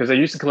found, because I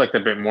used to collect a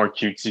bit more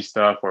cutesy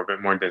stuff or a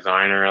bit more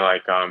designer,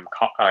 like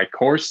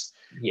course,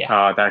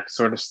 that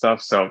sort of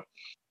stuff. So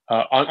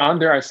on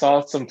there, I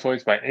saw some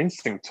toys by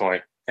Instinct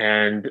Toy,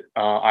 and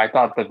I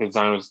thought the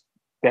design was.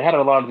 They had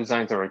a lot of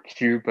designs that were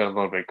cute but a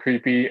little bit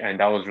creepy, and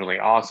that was really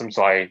awesome.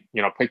 So I,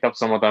 picked up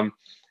some of them,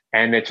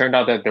 and it turned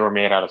out that they were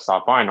made out of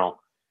soft vinyl.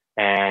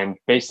 And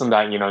based on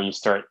that, you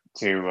start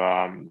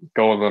to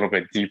go a little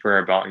bit deeper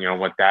about,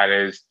 what that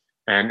is.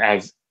 And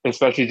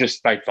especially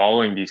just by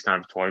following these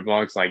kind of toy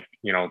blogs, like,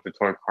 the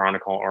Toy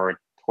Chronicle or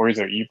Toys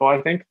Are Evil,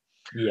 I think.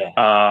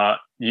 Yeah.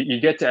 You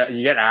get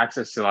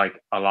access to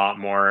like a lot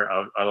more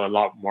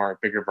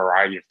bigger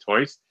variety of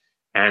toys.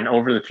 And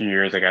over the few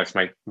years, I guess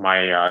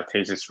my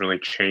taste has really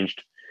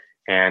changed.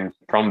 And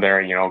from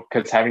there,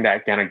 because having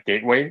that kind of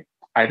gateway,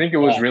 I think it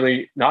was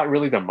really not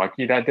really the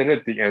monkey that did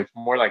it. It's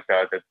more like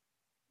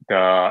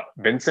the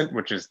Vincent,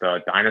 which is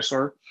the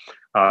dinosaur,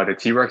 the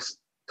T-Rex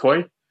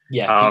toy.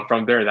 Yeah.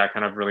 From there, that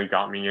kind of really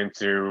got me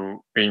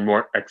into being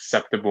more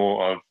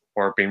acceptable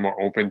or being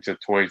more open to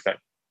toys that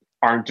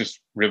aren't just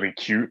really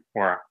cute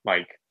or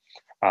like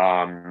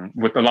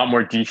with a lot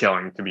more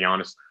detailing, to be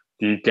honest.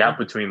 The gap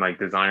between like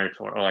designer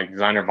toy or like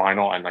designer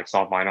vinyl and like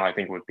soft vinyl, I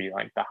think would be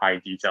like the high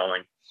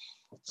detailing.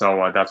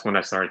 So that's when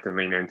I started to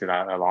lean into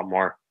that a lot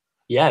more.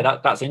 Yeah,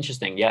 that's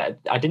interesting. Yeah,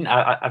 I've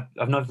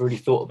never really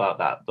thought about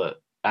that,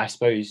 but I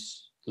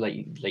suppose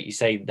like you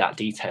say, that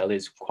detail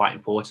is quite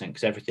important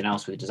because everything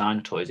else with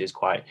designer toys is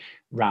quite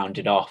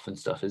rounded off and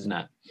stuff, isn't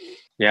it?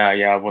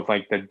 Yeah, with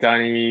like the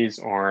Dunnies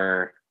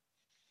or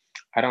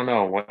I don't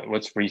know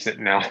what's recent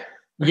now.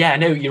 Yeah,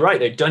 no, you're right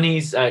though.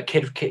 Dunnies,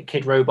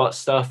 kid robot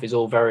stuff is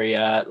all very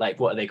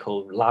like, what are they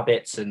called?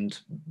 Labbits and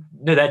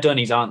no, they're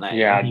Dunnies, aren't they?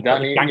 Yeah,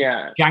 Dunnies.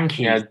 Yankees.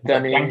 Yeah,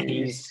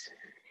 Dunnies.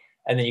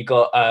 And then you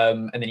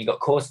got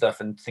core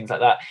stuff and things like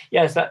that.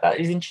 Yes, that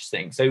is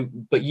interesting. So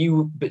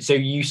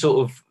you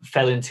sort of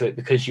fell into it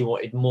because you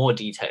wanted more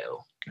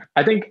detail.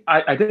 I think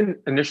I didn't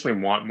initially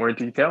want more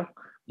detail,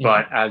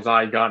 but as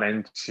I got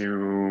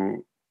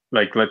into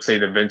like, let's say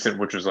the Vincent,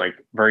 which was like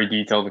very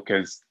detailed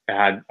because it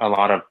had a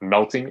lot of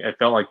melting. It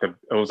felt like it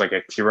was like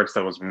a T-Rex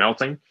that was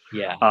melting.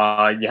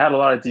 Yeah. You had a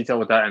lot of detail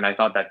with that, and I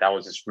thought that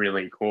was just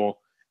really cool.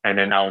 And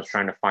then I was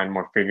trying to find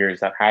more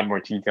figures that had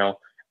more detail.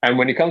 And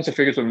when it comes to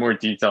figures with more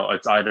detail,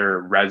 it's either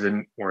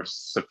resin or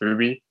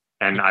Sofubi.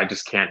 And I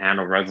just can't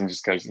handle resin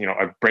just because, it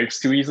breaks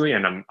too easily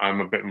and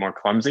I'm a bit more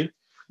clumsy.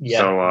 Yeah.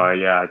 So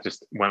I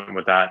just went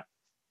with that.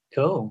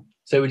 Cool.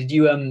 So did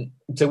you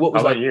so what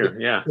was How about you?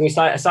 Yeah.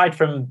 Aside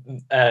from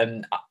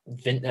the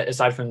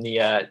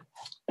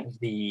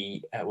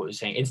what was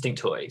saying,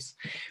 Instinct Toys,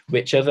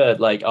 which other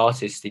like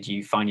artists did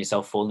you find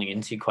yourself falling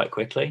into quite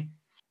quickly?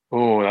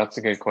 Oh, that's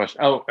a good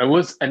question. Oh,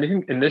 I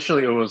think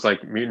initially it was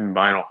like Mutant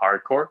Vinyl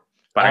Hardcore,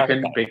 but I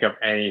couldn't pick up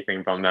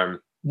anything from them.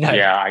 No,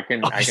 yeah, I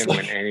can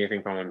win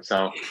anything from them.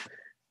 So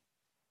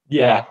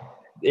yeah.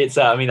 It's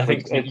I mean, I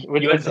think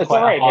it's all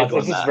right.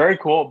 It's just very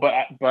cool, but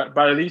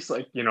at least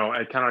like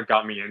it kind of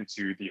got me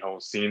into the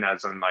whole scene,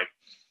 as in like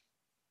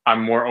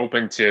I'm more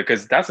open to,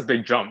 because that's a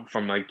big jump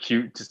from like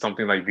cute to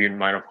something like Mutant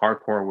Vinyl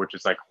Hardcore, which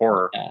is like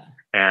horror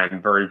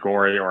and very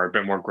gory or a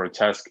bit more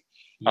grotesque.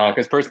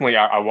 Because personally,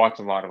 I watch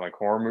a lot of like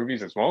horror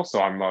movies as well, so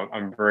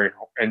I'm very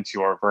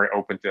into or very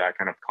open to that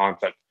kind of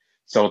concept.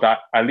 So that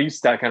at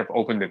least that kind of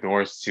opened the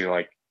doors to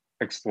like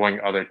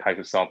exploring other types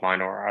of soft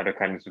vinyl or other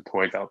kinds of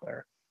toys out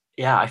there.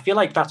 Yeah, I feel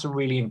like that's a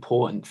really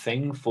important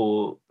thing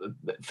for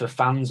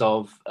fans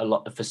of a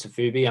lot for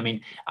Sofubi. I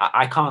mean,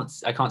 I can't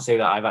say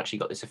that I've actually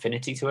got this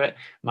affinity to it.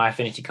 My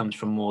affinity comes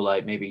from more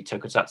like maybe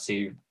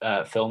tokusatsu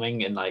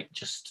filming and like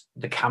just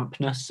the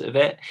campness of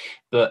it.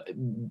 But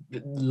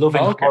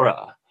loving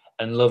horror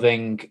and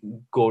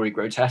loving gory,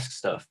 grotesque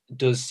stuff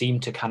does seem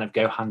to kind of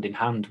go hand in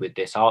hand with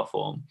this art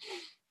form.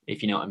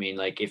 if you know what I mean.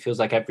 Like it feels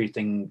like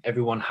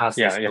everyone has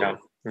this sort of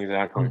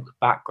exactly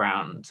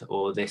background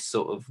or this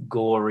sort of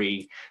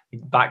gory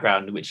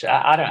background, which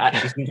I don't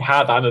actually seem to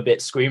have. I'm a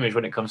bit squeamish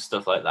when it comes to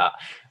stuff like that,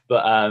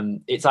 but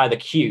it's either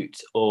cute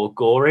or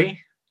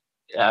gory.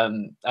 I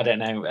don't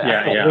know.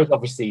 There's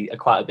obviously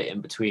quite a bit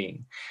in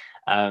between.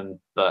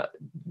 But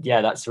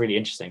yeah, that's really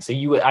interesting. So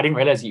I didn't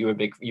realize that you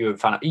were a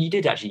fan of, you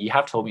did actually, you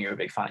have told me you were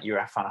a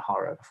fan of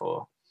horror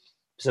before.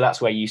 So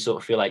that's where you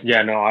sort of feel like,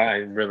 I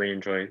really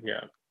enjoy it.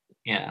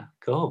 Yeah,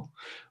 cool.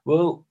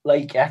 Well,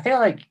 like I feel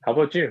like, how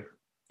about you?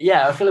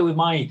 Yeah, I feel like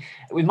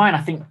with mine,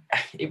 I think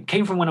it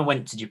came from when I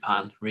went to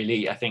Japan.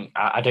 Really, I think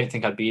I don't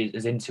think I'd be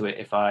as into it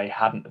if I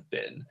hadn't have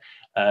been.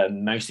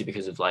 Mostly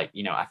because of like,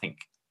 I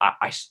think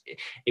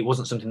it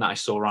wasn't something that I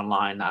saw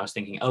online. I was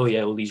thinking, oh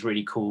yeah, all these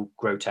really cool,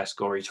 grotesque,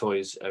 gory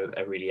toys are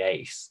really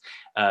ace.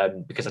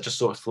 Because I just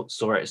sort of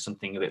saw it as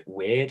something a bit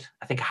weird.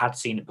 I think I had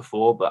seen it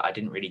before, but I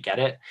didn't really get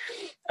it.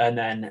 And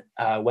then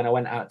when I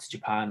went out to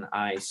Japan,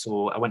 I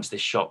went to this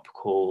shop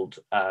called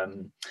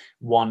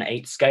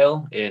 1/8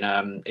 Scale in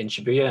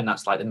Shibuya, and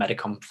that's like the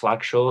Medicom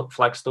flagship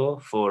store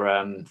for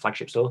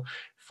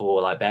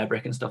like Bear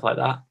Brick and stuff like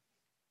that.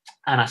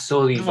 And I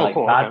saw these Vag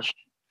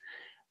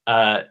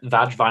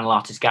vinyl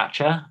artist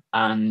gacha,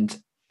 and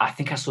I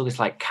think I saw this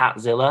like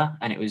Catzilla,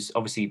 and it was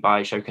obviously by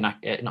not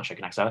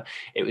Shokunaxawa,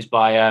 it was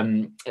by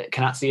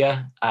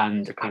Kanatsuya,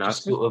 and I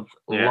just sort of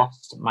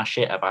lost my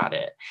shit about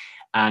it.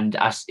 And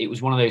it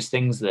was one of those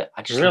things that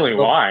I just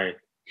why?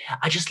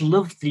 I just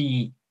loved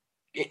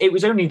it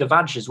was only the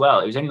Vag as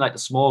well. It was only like the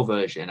small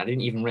version. I didn't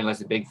even realize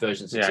the big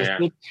versions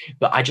existed.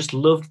 But I just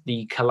loved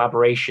the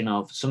collaboration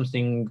of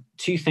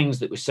two things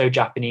that were so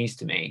Japanese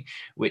to me,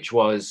 which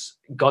was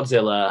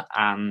Godzilla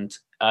and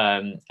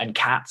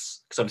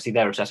cats, because obviously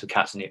they're obsessed with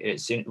cats. And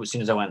as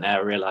soon as I went there,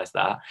 I realized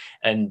that.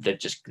 And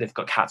they've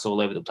got cats all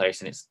over the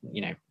place, and it's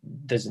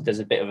there's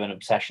a bit of an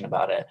obsession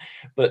about it.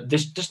 But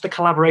just the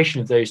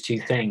collaboration of those two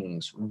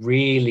things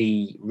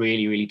really,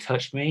 really, really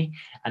touched me.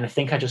 And I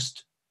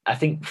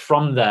think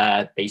from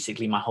there,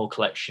 basically, my whole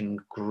collection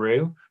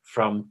grew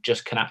from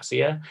just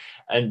Kanatsuya.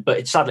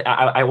 But sadly,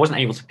 I wasn't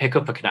able to pick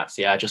up a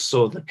Kanatsuya. I just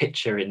saw the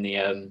picture in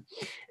the,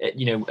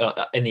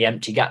 in the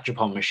empty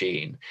Gachapon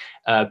machine.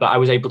 But I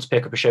was able to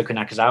pick up a Shoko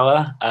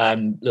Nakazawa,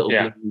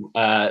 blue,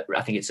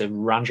 I think it's a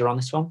Ranger on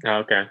this one.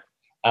 Oh, okay.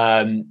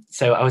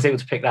 So I was able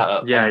to pick that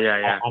up. And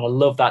I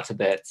love that to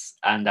bits,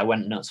 and I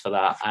went nuts for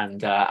that.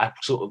 And I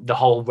sort of the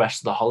whole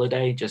rest of the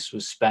holiday just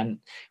was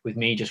spent with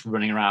me just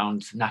running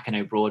around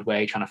Nakano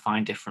Broadway trying to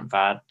find different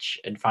Vag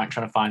and trying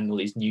to find all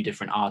these new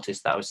different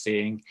artists that I was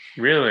seeing.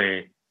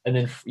 Really? And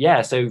then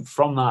so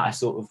from that I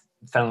sort of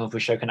fell in love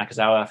with Shoko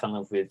Nakazawa, I fell in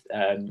love with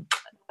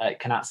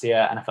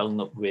Kanatsuya, and I fell in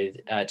love with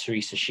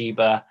Teresa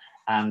Shiba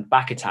and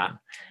Bakutan.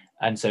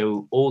 And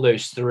so all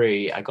those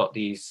three, I got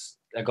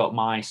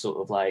my sort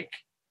of like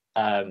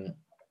my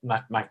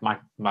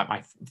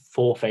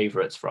four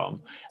favorites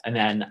from, and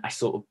then I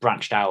sort of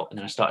branched out, and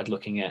then I started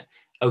looking at,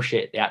 oh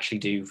shit, they actually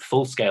do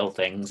full scale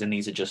things, and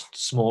these are just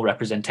small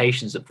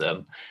representations of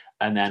them.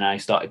 And then I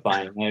started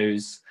buying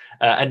those,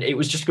 and it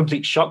was just a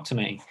complete shock to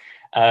me.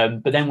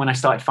 But then when I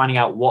started finding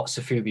out what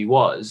Sofubi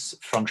was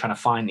from trying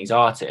to find these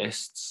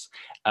artists,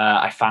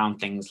 I found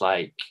things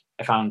like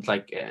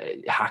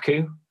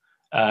Haku.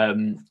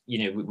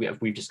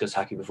 We've discussed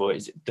Haku before.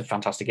 It's the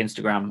fantastic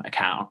Instagram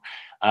account,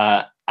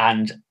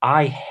 and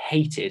I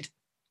hated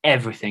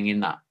everything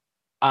in that.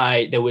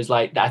 I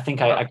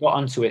think I got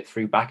onto it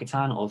through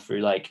Bakutan or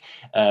through like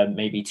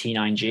maybe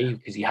T9G,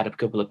 because he had a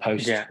couple of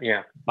posts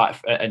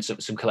and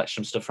some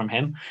collection stuff from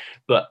him.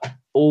 But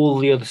all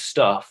the other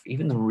stuff,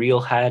 even the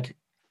real head,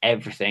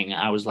 everything,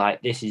 I was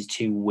like, this is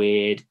too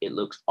weird. It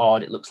looks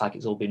odd. It looks like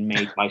it's all been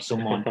made by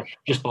someone,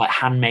 just like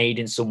handmade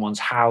in someone's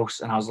house.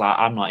 And I was like,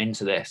 I'm not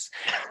into this.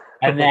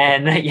 And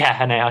then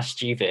I know, how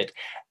stupid.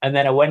 And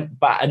then I went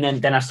back, and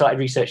then I started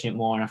researching it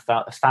more, and I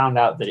found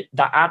out that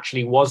that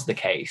actually was the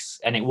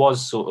case, and it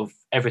was sort of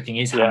everything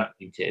is hand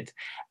painted.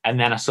 And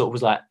then I sort of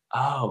was like,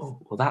 oh,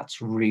 well, that's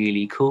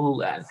really cool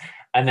then.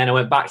 And then I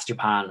went back to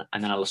Japan,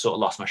 and then I sort of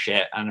lost my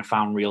shit, and I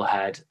found Real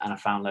Head, and I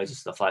found loads of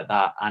stuff like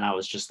that, and I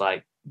was just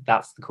like,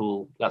 that's the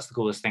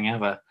coolest thing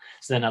ever.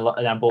 So then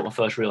I bought my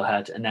first Real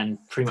Head, and then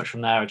pretty much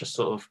from there I just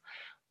sort of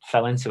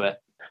fell into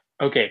it.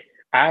 Okay,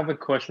 I have a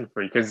question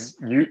for you, because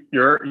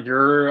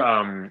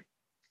your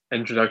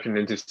introduction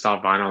into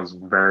soft vinyl is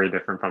very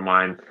different from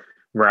mine,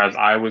 whereas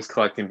I was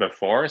collecting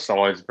before, so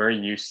I was very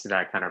used to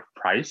that kind of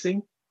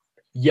pricing.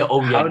 Yeah.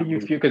 Oh, yeah. How do you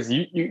feel? Because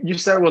you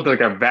start with like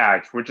a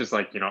Vag, which is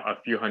like, a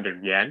few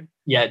hundred yen.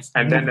 Yeah.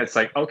 Then it's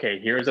like, okay,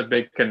 here's a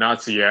big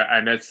Kanatsuya,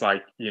 and it's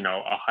like,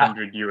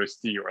 100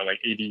 USD or like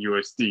 80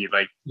 USD.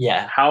 Like,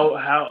 yeah.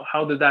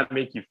 How did that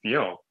make you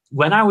feel?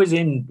 When I was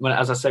in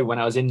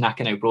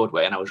Nakano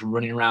Broadway, and I was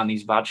running around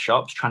these Vag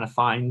shops trying to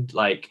find,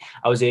 like,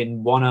 I was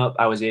in One Up,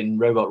 I was in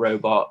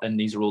Robot, and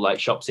these are all like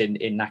shops in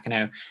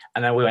Nakano.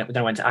 And then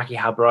I went to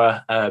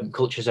Akihabara,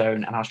 Culture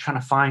Zone, and I was trying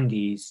to find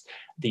these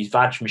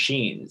Vag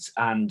machines.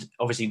 And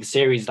obviously the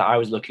series that I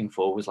was looking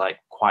for was like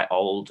quite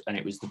old, and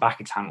it was the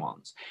Bakutan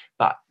ones.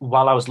 But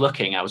while I was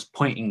looking, I was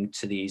pointing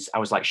to these. I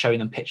was like showing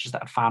them pictures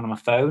that I found on my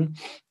phone,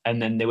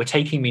 and then they were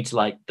taking me to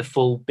like the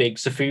full big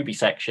Sofubi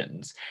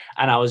sections,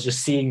 and I was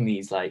just seeing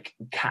these like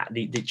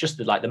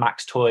the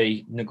Max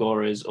Toy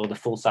Nagoras or the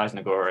full size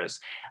Nagoras,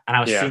 and I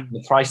was seeing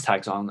the price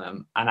tags on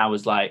them, and I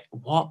was like,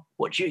 what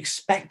do you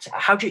expect?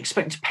 How do you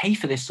expect to pay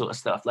for this sort of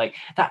stuff? Like,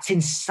 that's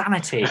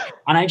insanity.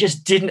 And I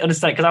just didn't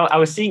understand, because I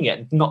was seeing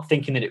it, not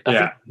thinking that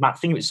I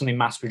think it was something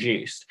mass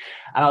produced.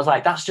 And I was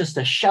like, that's just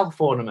a shelf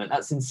ornament.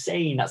 That's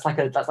insane. That's like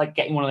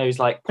getting one of those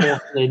like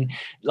porcelain,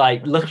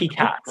 like Lucky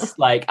Cats.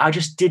 Like, I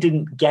just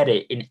didn't get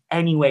it in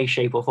any way,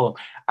 shape or form.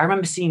 I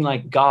remember seeing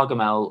like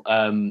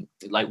Gargamel,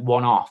 like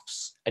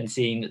one-offs, and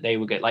seeing that they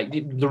would get like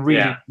the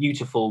really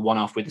beautiful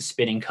one-off with the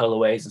spinning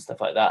colorways and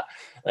stuff like that.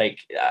 Like,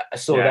 I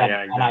saw that,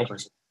 exactly. And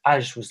I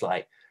just was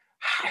like,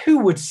 who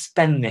would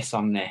spend this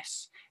on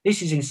this?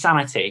 This is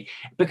insanity.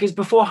 Because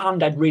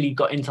beforehand, I'd really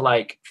got into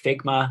like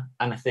Figma,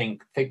 and I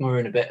think Figma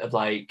and a bit of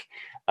like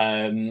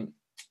a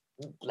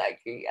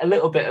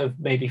little bit of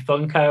maybe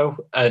Funko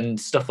and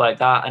stuff like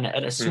that, and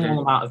a small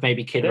amount of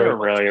maybe Kid Robot.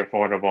 Robot. They're really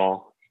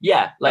affordable.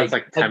 Yeah, that's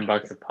like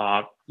 $10 a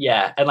pop.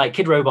 Yeah, and like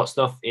Kid Robot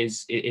stuff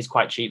is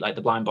quite cheap. Like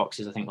the blind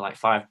boxes, I think were like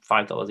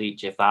 $5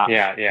 each, if that.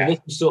 Yeah. So this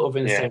is sort of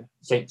in the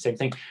same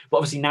thing. But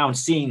obviously now,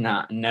 seeing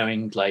that and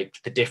knowing like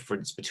the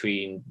difference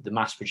between the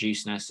mass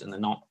producedness and the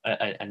not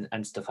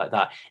and stuff like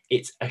that,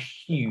 it's a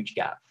huge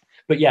gap.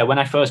 But yeah, when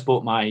I first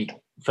bought my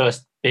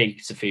first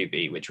big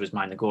Sofubi, which was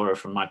my Nagora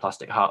from My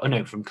Plastic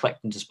Heart, from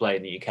Collect and Display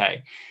in the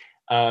UK,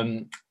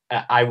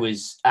 I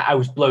was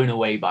blown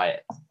away by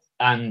it.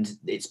 And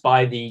it's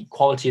by the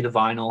quality of the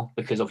vinyl,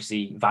 because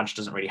obviously Vag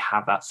doesn't really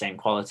have that same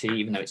quality,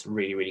 even though it's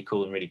really, really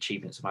cool and really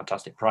cheap and it's a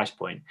fantastic price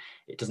point.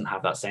 It doesn't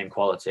have that same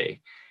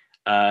quality.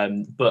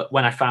 But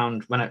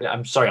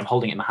I'm sorry, I'm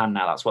holding it in my hand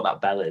now. That's what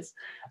that bell is.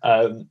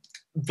 So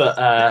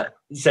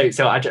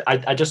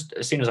I just,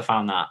 as soon as I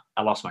found that,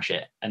 I lost my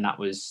shit. And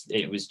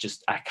it was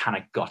just, I kind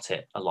of got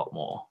it a lot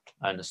more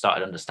and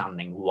started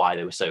understanding why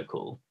they were so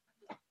cool.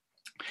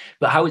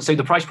 But so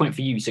the price point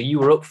for you, so you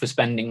were up for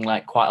spending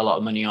like quite a lot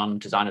of money on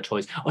designer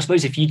toys. I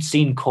suppose if you'd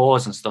seen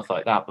Cores and stuff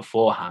like that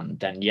beforehand,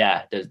 then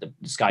there's the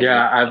sky.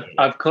 Yeah,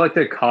 I've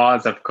collected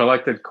Cores, I've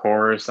collected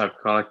Cores, I've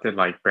collected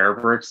like Bear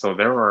Bricks, so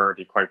they were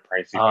already quite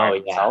pricey by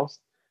themselves.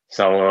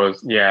 So it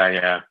was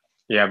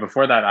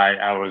before that,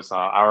 I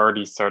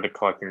already started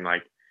collecting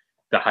like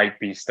the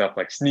hypebeast stuff,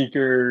 like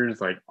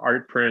sneakers, like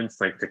art prints,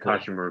 like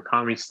Takashi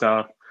Murakami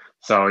stuff.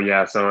 So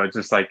so it's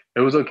just like,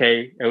 it was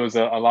okay. It was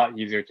a lot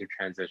easier to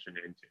transition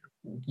into.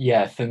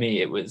 Yeah, for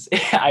me, it was,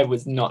 I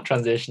was not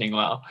transitioning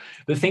well.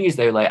 The thing is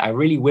though, like, I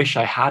really wish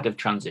I had have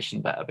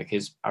transitioned better,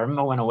 because I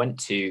remember when I went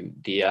to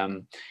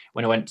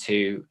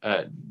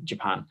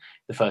Japan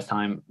the first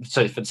time,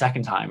 so for the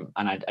second time,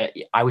 and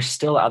I was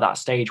still at that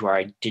stage where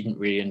I didn't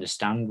really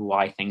understand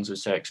why things were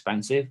so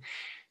expensive.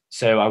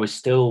 So I was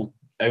still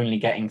only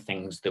getting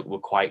things that were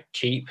quite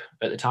cheap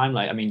at the time.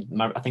 Like, I mean,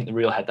 I think the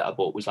real head that I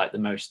bought was like the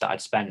most that I'd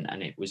spent,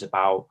 and it was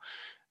about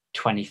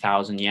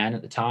 20,000 yen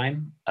at the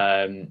time.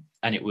 And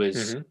it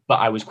was, but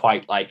I was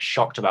quite like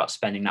shocked about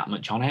spending that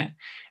much on it,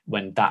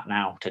 when that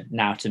now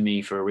to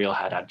me for a real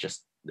head,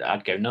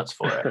 I'd go nuts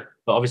for it.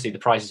 But obviously the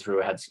prices for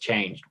real heads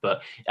changed,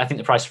 but I think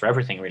the price for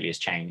everything really has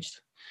changed.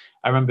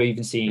 I remember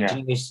even seeing, do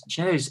you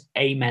know those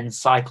Amen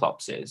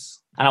Cyclopses?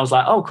 And I was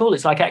like, oh, cool,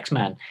 it's like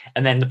X-Men.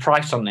 And then the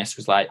price on this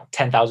was like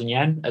 10,000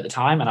 yen at the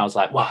time. And I was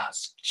like, wow,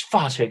 it's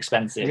far too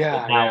expensive.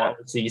 But now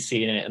obviously you're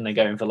seeing it and they're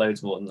going for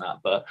loads more than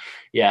that. But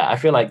yeah, I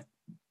feel like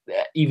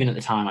even at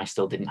the time, I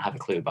still didn't have a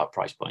clue about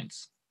price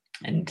points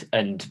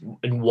and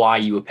why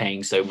you were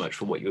paying so much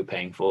for what you were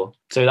paying for.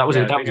 So that was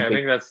I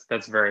think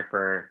that's very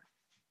fair.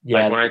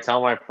 Yeah. Like when I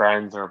tell my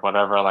friends or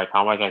whatever, like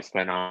how much I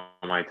spend on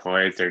my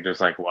toys, they're just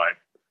like, what?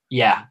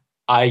 Yeah.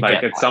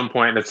 Some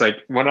point, it's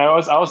like when I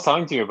was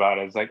talking to you about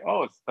it, it's like,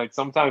 oh, it's like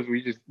sometimes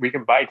we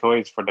can buy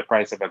toys for the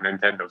price of a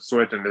Nintendo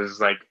Switch, and this is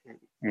like,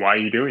 why are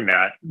you doing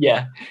that?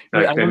 Yeah,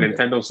 like the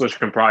Nintendo Switch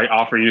can probably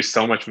offer you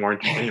so much more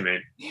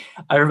entertainment.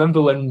 I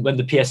remember when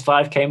the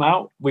PS5 came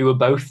out, we were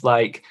both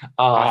like,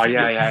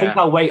 I think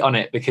I'll wait on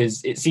it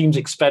because it seems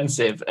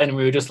expensive, and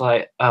we were just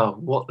like, oh,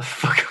 what the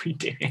fuck are we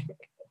doing?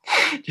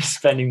 Just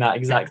spending that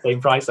exact same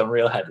price on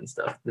Real Head and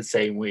stuff the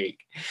same week.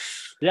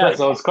 Yeah,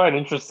 so it's quite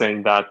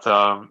interesting that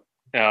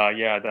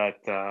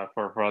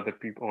for other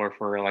people or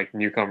for like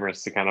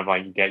newcomers to kind of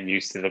like get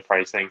used to the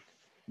pricing.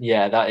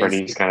 Yeah, that is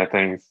these kind of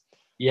things.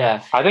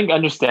 Yeah, I think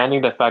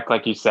understanding the fact,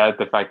 like you said,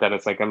 the fact that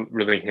it's like a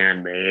really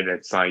handmade.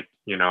 It's like,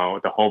 you know,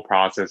 the whole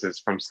process is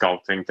from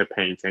sculpting to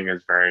painting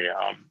is very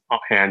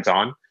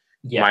hands-on.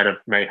 Yeah,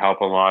 may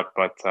help a lot,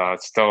 but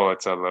still,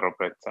 it's a little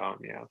bit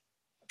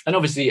And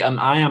obviously,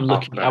 I am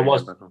looking.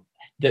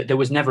 There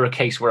was never a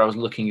case where I was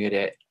looking at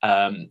it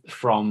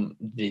from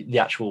the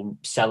actual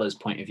seller's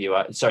point of view.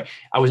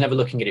 I was never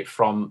looking at it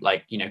from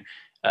like, you know,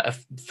 a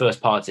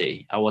first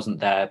party. I wasn't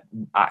there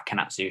at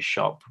Kanatsu's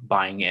shop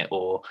buying it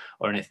or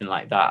anything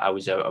like that. I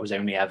was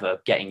only ever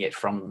getting it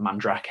from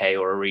Mandrake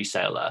or a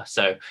reseller.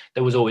 So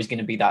there was always going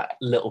to be that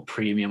little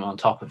premium on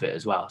top of it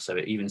as well. So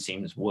it even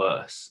seems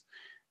worse,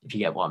 if you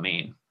get what I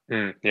mean.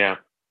 Yeah.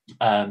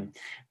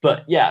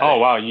 But yeah. Oh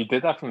wow, you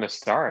did that from the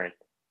start.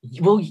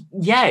 Well,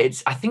 yeah.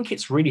 I think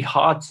it's really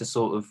hard to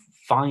sort of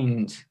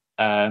find.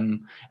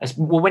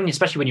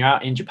 Especially when you're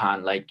out in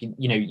Japan, like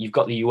you've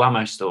got the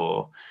Uamo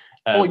store.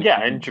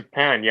 In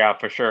Japan, yeah,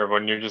 for sure.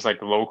 When you're just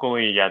like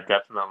locally, yeah,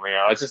 definitely.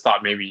 I just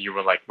thought maybe you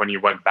were like when you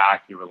went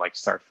back, you would like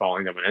start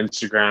following them on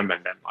Instagram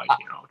and then like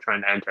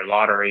trying to enter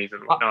lotteries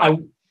and whatnot.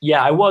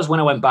 I was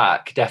when I went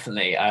back,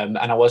 definitely, and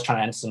I was trying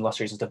to enter some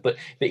lotteries and stuff. But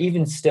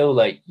even still,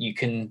 like you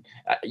can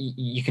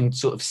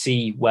sort of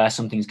see where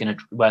something's gonna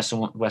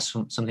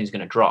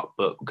drop.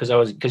 But because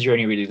you're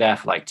only really there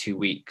for like 2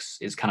 weeks,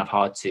 it's kind of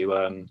hard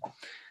to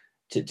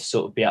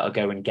sort of be able to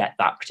go and get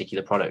that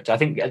particular product. I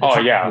think. If I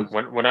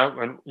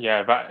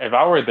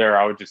were there,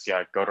 I would just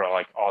go to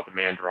like all the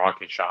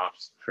Mandarake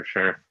shops for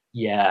sure.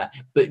 Yeah,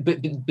 but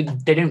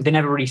they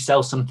never really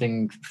sell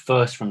something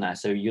first from there.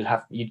 So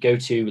you'd go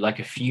to like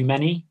a Few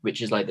Many,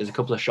 which is like there's a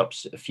couple of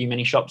shops, a Few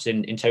Many shops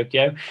in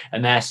Tokyo,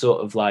 and they're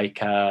sort of like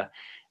they're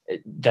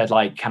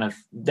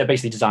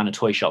basically designer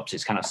toy shops.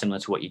 It's kind of similar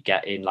to what you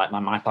get in like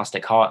My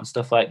Plastic Heart and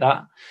stuff like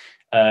that.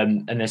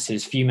 And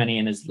there's Few Many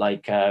and there's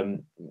like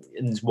and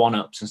there's One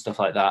Ups and stuff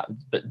like that.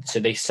 But so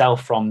they sell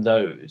from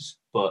those,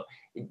 but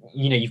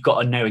you've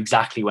got to know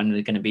exactly when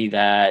they're going to be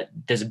there.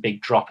 There's a big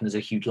drop and there's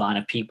a huge line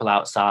of people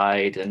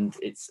outside, and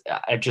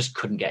I just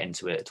couldn't get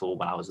into it at all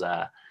when I was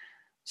there.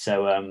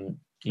 So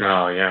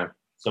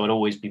so I'd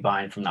always be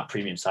buying from that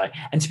premium site.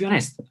 And to be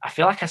honest, I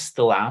feel like I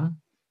still am.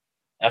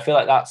 I feel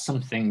like that's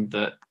something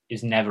that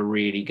is never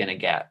really going to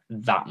get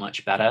that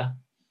much better.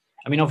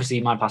 I mean, obviously,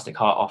 My Plastic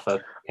Heart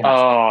offer.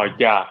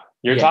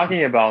 You're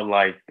talking about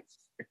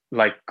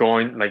like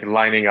going like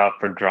lining up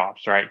for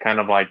drops, right?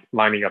 Kind of like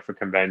lining up for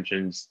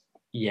conventions.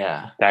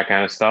 Yeah, that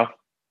kind of stuff.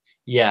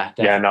 Yeah,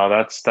 definitely. Yeah, no,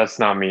 that's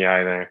not me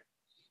either.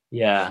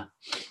 Yeah,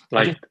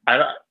 like I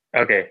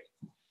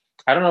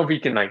don't know if we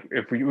can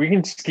if we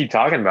can just keep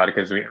talking about it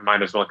because we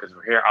might as well because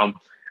we're here.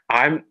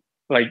 I'm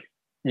like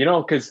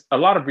because a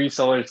lot of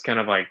resellers kind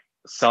of like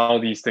sell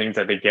these things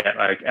that they get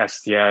like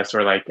STS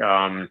or like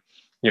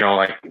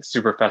like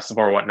Super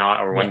Festival or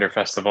whatnot or Wonder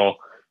Festival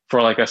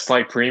for like a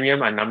slight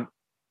premium, and I'm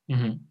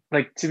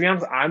like, to be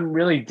honest, I'm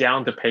really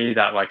down to pay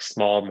that like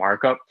small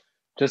markup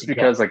just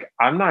because like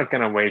I'm not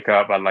gonna wake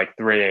up at like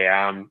 3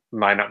 a.m.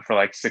 line up for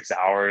like 6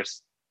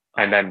 hours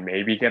and then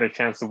maybe get a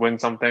chance to win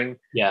something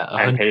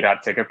and pay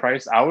that ticket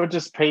price. I would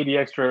just pay the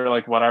extra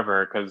like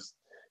whatever because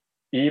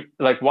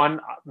like one,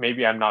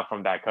 maybe I'm not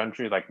from that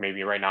country, like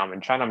maybe right now I'm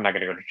in China, I'm not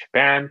gonna go to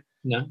Japan,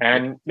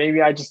 and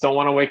maybe I just don't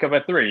want to wake up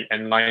at 3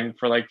 and line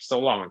for like so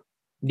long.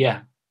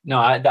 No,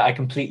 I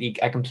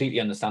completely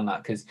understand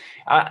that because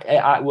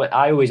I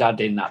always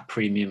add in that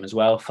premium as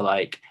well for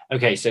like,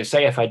 okay, so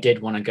say if I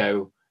did want to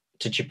go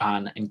to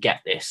Japan and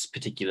get this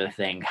particular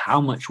thing, how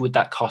much would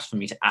that cost for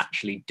me to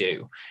actually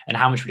do, and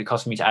how much would it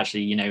cost for me to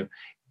actually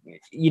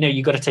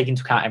you got to take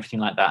into account everything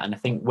like that. And I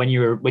think when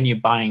you're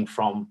buying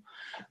from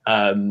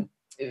from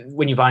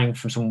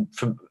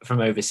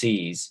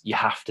overseas, you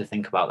have to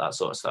think about that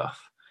sort of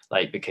stuff,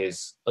 like,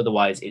 because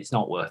otherwise it's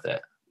not worth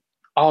it.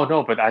 Oh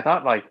no, but I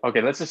thought like,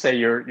 okay, let's just say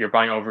you're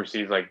buying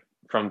overseas like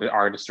from the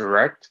artist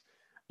direct.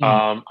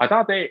 I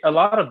thought a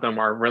lot of them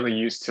are really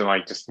used to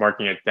like just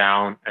marking it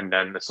down and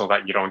then so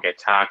that you don't get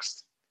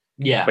taxed.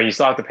 Yeah. But you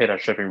still have to pay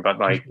that shipping. But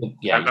like,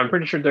 I'm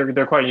pretty sure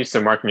they're quite used to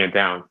marking it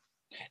down.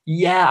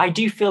 Yeah, I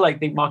do feel like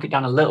they mark it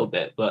down a little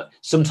bit, but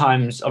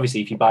sometimes,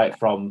 obviously, if you buy it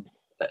from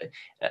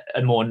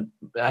a more,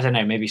 I don't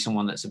know, maybe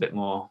someone that's a bit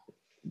more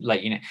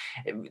like,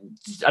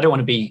 I don't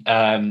want to be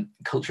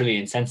culturally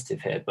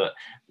insensitive here, but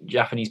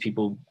Japanese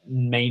people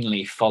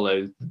mainly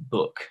follow the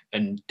book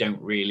and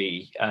don't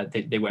really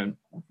they won't,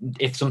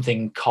 if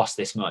something costs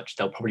this much,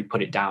 they'll probably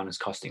put it down as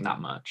costing that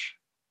much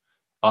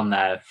on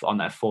their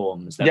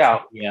forms.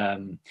 They're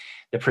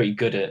pretty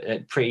good at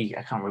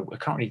I can't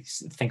really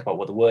think about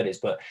what the word is,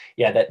 but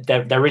yeah,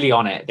 they're really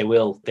on it. They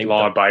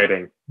law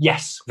abiding.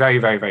 Yes, very,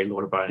 very, very law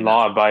abiding.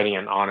 Law abiding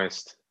and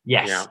honest.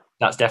 Yes,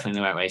 that's definitely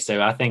the right way.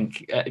 So I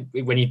think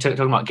when you're talking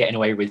about getting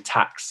away with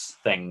tax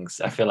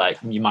things, I feel like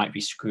you might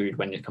be screwed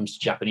when it comes to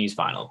Japanese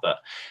vinyl. But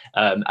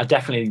I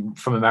definitely,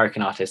 from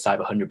American artists, I've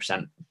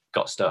 100%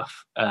 got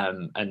stuff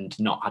and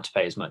not had to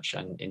pay as much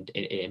in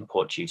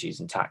import duties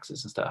and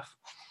taxes and stuff,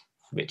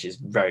 which is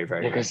very,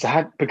 very because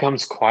that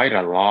becomes quite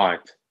a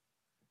lot.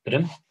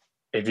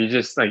 If you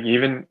just like,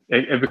 even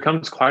it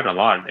becomes quite a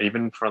lot,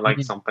 even for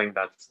like something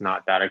that's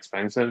not that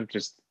expensive.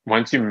 Just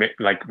once you make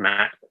like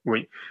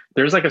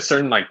there's like a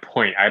certain like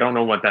point. I don't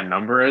know what that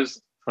number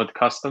is for the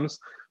customs,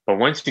 but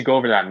once you go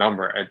over that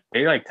number,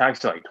 they like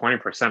tax you like 20%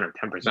 or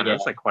 10%.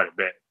 That's like quite a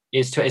bit.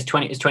 It's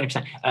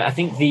 20%. I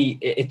think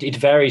it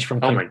varies from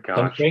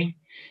country.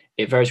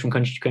 it varies from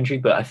country to country,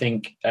 but I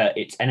think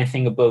it's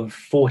anything above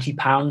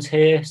 £40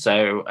 here.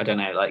 So I don't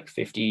know, like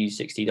 $50,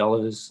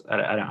 $60.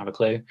 I don't have a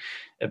clue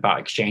about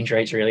exchange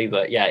rates really,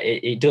 but yeah,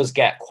 it does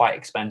get quite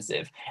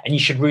expensive, and you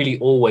should really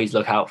always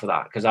look out for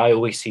that, because I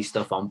always see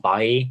stuff on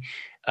Buy.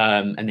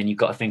 And then you've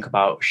got to think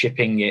about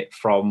shipping it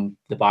from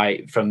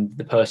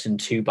the person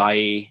to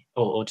Buy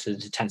or to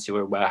the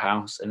Tensia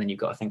warehouse, and then you've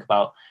got to think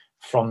about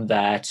from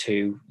there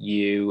to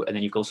you, and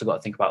then you've also got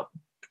to think about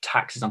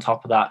taxes on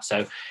top of that.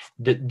 So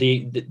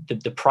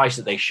the price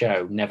that they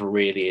show never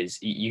really is.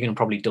 You're going to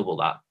probably double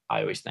that,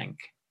 I always think.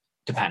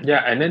 Depends.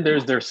 Yeah, and then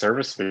there's their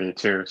service fee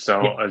too.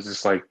 So yeah. It's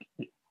just like,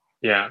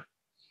 yeah,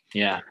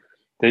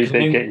 they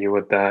get you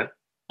with that.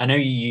 I know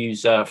you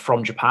use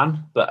from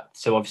Japan, but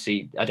so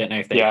obviously I don't know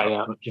if they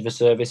have much of a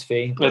service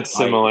fee. It's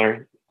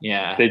similar.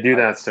 Yeah, they do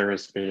that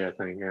service fee, I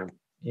think.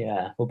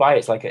 Yeah, well, Buy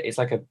it's like a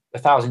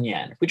 1,000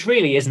 yen, which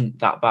really isn't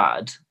that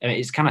bad. I mean,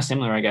 it's kind of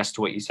similar, I guess,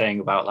 to what you're saying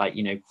about, like,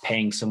 you know,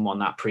 paying someone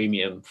that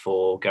premium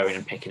for going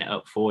and picking it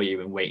up for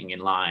you and waiting in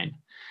line,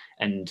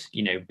 and,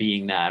 you know,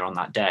 being there on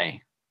that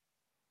day.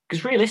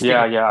 Because realistically,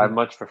 I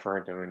much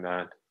prefer doing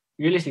that.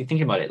 Realistically,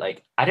 thinking about it,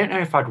 like, I don't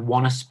know if I'd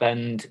want to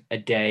spend a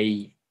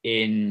day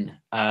in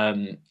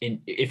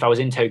if I was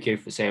in Tokyo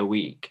for, say, a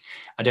week.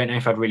 I don't know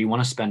if I'd really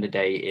want to spend a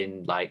day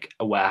in like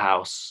a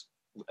warehouse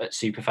at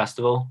Super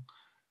Festival.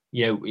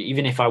 You know,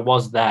 even if I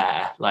was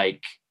there,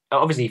 like,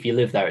 obviously if you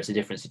live there, it's a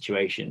different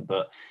situation.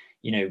 But,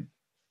 you know,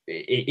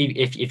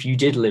 if you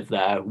did live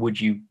there, would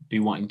you be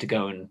wanting to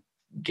go and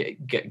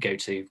go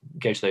to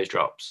those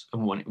drops?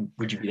 And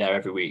would you be there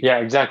every week? Yeah,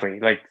 exactly.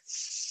 Like,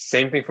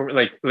 same thing for,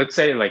 like, let's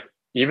say, like,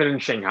 even in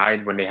Shanghai,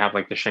 when they have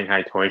like the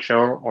Shanghai Toy Show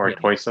or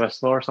Toy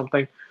Festival or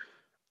something,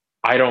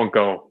 I don't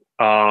go.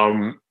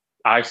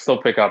 I still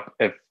pick up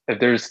if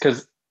there's,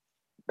 because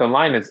the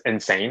line is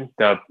insane.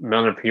 The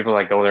amount of people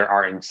that go there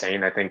are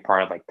insane. I think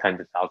probably like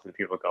tens of thousands of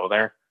people go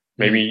there,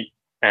 maybe.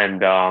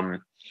 And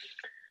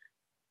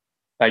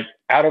like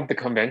out of the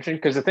convention,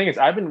 because the thing is,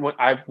 I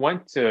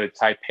went to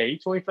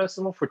Taipei Toy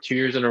Festival for 2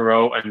 years in a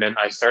row, and then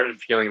I started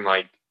feeling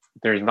like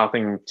there's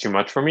nothing too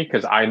much for me,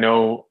 because I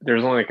know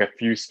there's only like a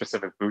few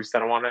specific booths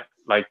that I want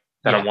I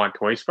want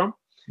toys from.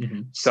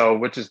 Mm-hmm. So,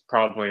 which is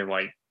probably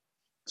like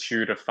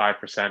 2 to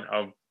 5%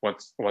 of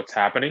what's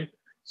happening.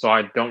 So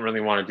I don't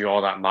really want to do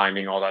all that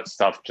mining, all that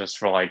stuff just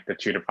for like the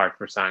 2 to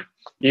 5%,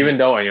 even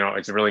though, you know,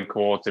 it's really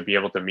cool to be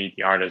able to meet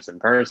the artists in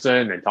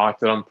person and talk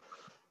to them.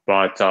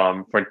 But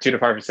for 2 to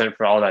 5%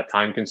 for all that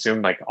time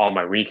consumed, like all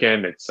my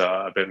weekend, it's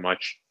a bit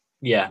much.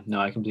 Yeah, no,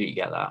 I completely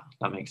get that.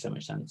 That makes so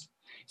much sense.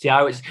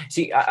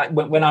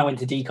 When I went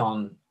to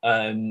Decon,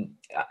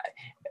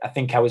 I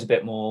think I was a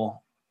bit more.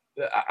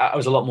 I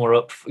was a lot more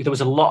up. There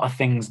was a lot of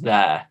things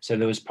there, so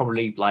there was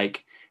probably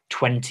like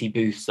 20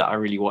 booths that I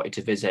really wanted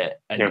to visit.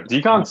 And yeah,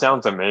 Decon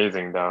sounds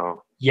amazing,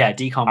 though. Yeah,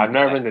 Decon. I've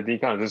never been to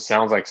Decon. It just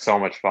sounds like so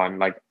much fun.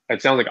 Like,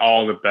 it sounds like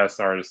all the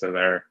best artists are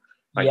there.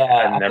 Like,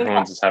 yeah, and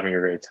everyone's just having a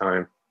great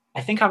time.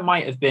 I think I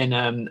might have been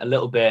a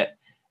little bit.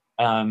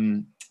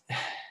 When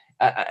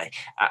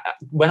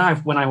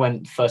I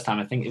went first time,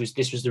 I think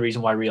this was the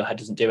reason why Reelhead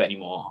doesn't do it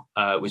anymore.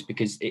 Was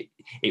because it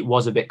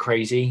was a bit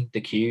crazy,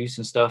 the queues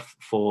and stuff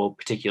for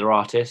particular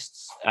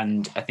artists,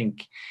 and I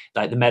think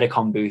like the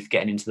Medicon booth,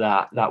 getting into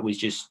that was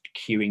just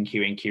queuing,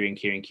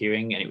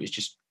 and it was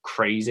just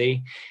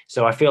crazy.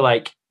 So I feel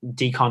like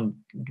Decon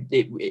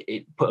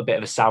it put a bit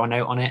of a sour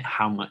note on it,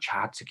 how much I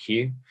had to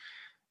queue.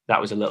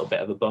 That was a little bit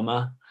of a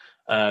bummer.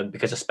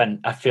 Because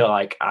I feel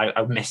like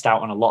I missed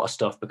out on a lot of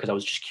stuff because I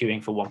was just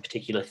queuing for one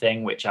particular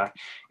thing, which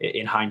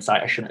in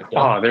hindsight, I shouldn't have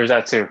done. Oh, there's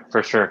that too,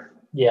 for sure.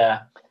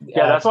 Yeah.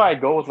 That's why I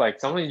go with like,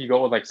 sometimes you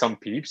go with like some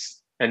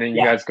peeps, and then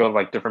you guys go to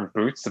like different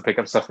booths to pick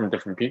up stuff from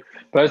different people.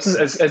 But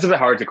it's a bit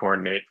hard to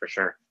coordinate, for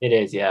sure. It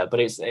is, yeah.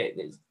 But it's I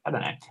don't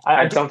know.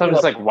 And sometimes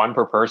it's like one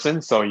per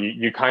person, so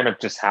you kind of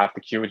just have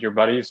to queue with your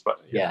buddies. But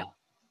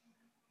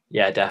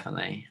yeah,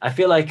 definitely. I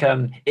feel like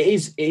it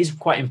is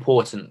quite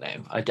important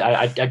though.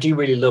 I do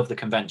really love the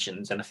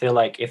conventions, and I feel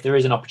like if there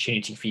is an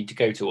opportunity for you to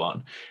go to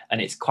one, and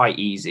it's quite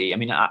easy. I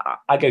mean,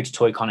 I go to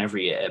ToyCon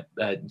every year,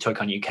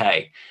 ToyCon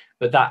UK,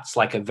 but that's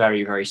like a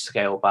very, very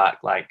scaled back,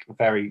 like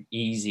very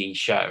easy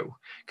show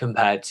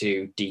compared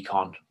to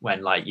Decon,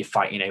 when like you're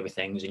fighting over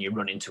things and you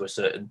run into a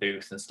certain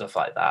booth and stuff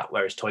like that.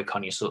 Whereas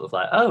ToyCon, you're sort of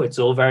like, oh, it's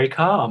all very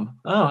calm.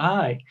 Oh,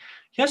 hi.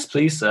 Yes,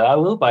 please, sir. I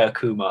will buy a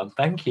Kumon.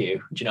 Thank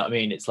you. Do you know what I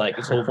mean? It's like,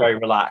 it's all very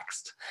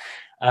relaxed.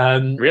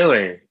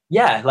 Really?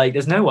 Yeah, like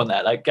there's no one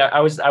there. Like I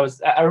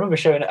remember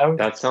showing.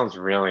 That sounds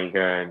really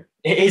good.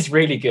 It is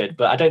really good,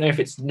 but I don't know if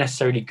it's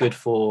necessarily good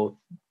for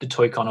the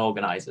ToyCon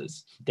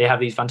organizers. They have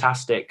these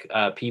fantastic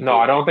people. No,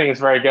 I don't think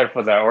it's very good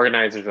for the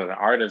organizers or the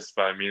artists,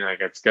 but I mean,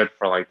 like, it's good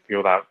for like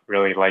people that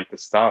really like the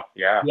stuff.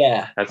 Yeah.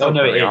 Yeah. That sounds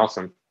really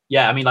awesome.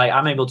 Yeah, I mean, like,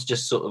 I'm able to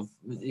just sort of,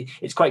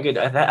 it's quite good.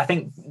 I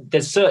think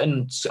there's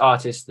certain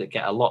artists that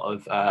get a lot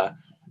of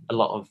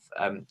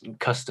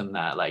custom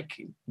there, like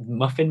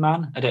Muffin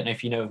Man. I don't know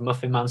if you know of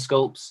Muffin Man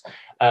sculpts.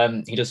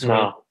 He does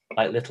some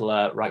like little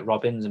like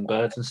robins and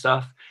birds and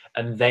stuff,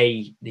 and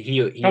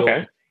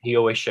he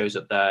always shows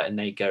up there, and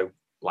they go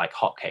like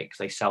hotcakes.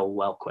 They sell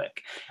well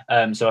quick.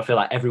 So I feel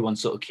like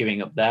everyone's sort of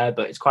queuing up there,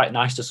 but it's quite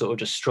nice to sort of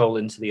just stroll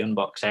into the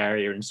unbox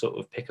area and sort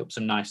of pick up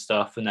some nice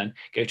stuff, and then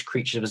go to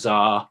Creature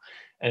Bazaar.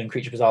 And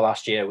Creature Bazaar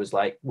last year was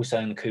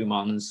selling the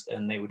Kumons,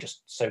 and they were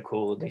just so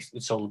cool. They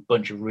sold a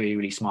bunch of really,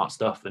 really smart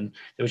stuff, and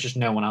there was just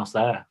no one else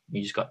there.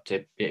 You just got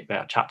to be able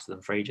to chat to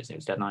them for ages. It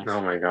was dead nice.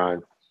 Oh my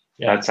God.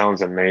 Yeah. That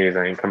sounds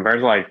amazing. Compared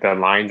to like the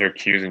lines or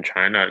queues in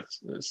China,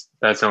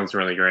 that sounds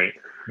really great.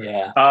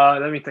 Yeah.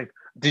 Let me think.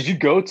 Did you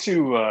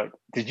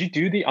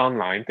do the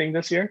online thing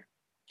this year?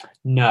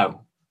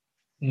 No,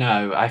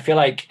 I feel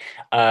like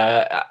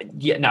I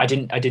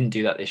didn't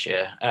do that this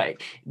year.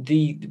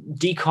 The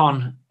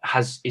Decon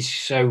is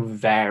so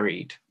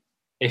varied.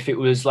 If it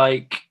was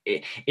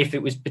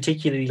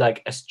particularly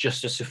like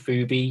just a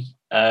Sofubi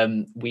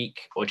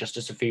week, or just a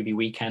Sofubi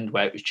weekend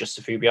where it was just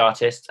Sofubi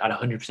artists, I'd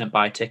 100%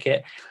 buy a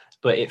ticket.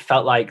 But it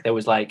felt like there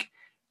was like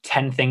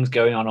 10 things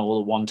going on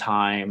all at one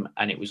time,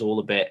 and it was all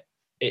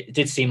it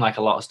did seem like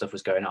a lot of stuff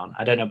was going on.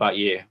 I don't know about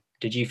you.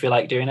 Did you feel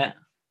like doing it?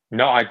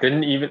 No, I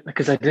didn't, even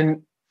because I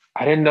didn't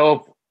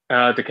know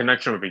if the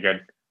connection would be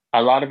good.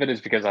 A lot of it is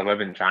because I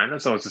live in China,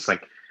 so it's just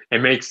like it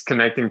makes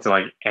connecting to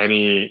like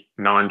any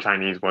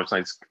non-Chinese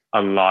websites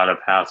a lot of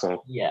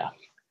hassle. Yeah.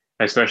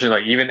 Especially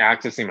like even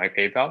accessing my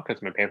PayPal,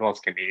 because my PayPal is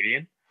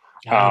Canadian.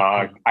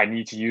 I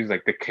need to use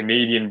like the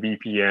Canadian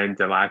VPN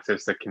to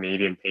access the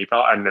Canadian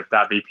PayPal, and if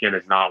that VPN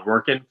is not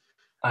working,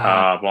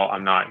 well,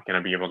 I'm not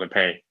gonna be able to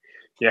pay.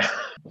 Yeah,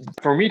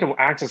 for me to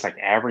access like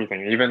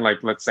everything, even like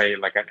let's say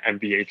like an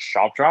MBH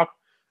shop drop,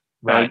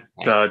 right?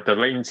 The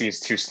latency is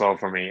too slow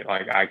for me.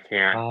 Like I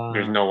can't.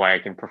 There's no way I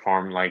can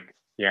perform like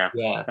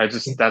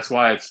that's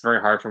why it's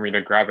very hard for me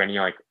to grab any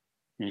like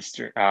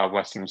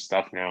Western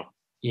stuff now.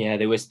 Yeah,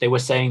 they were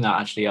saying that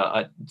actually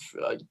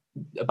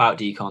about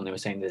Decon. They were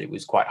saying that it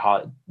was quite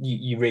hard.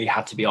 You really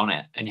had to be on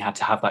it, and you had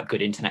to have that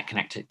good internet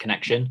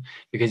connection,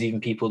 because even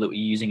people that were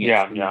using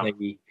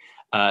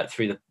it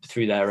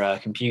through their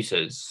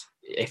computers,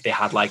 if they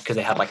had because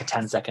they had like a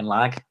 10-second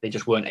lag, they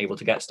just weren't able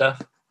to get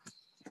stuff.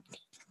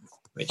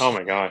 Oh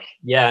my gosh.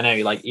 Yeah, I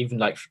know. Like even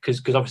like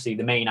because obviously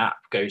the main app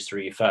goes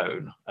through your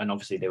phone, and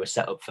obviously they were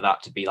set up for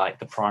that to be like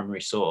the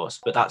primary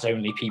source, but that's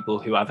only people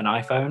who have an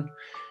iPhone.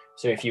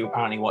 So if you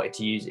apparently wanted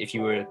to use, if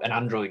you were an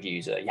Android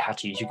user, you had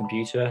to use your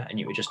computer, and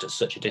you were just at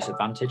such a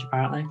disadvantage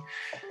apparently,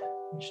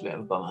 which is a bit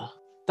of a bummer.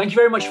 Thank you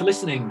very much for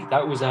listening.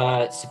 That was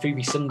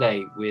Sofubi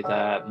Sunday with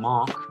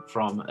Mark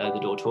from The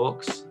Door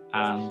Talks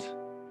and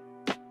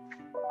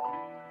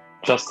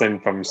Justin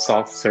from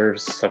Soft Serve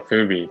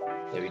Sofubi.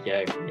 There we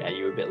go. Yeah,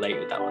 you were a bit late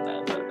with that one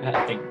there, but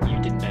I think you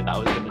didn't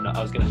know that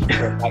I was gonna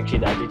throw it back to you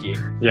there, did you?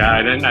 Yeah,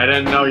 I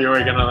didn't know you were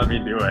gonna let me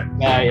do it.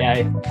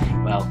 Yeah.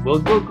 Well,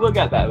 we'll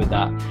get better with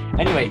that.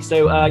 Anyway,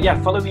 so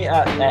follow me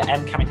at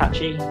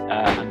mkamitachi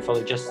and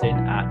follow Justin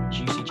at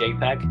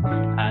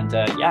JuicyJPEG,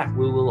 and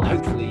we will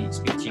hopefully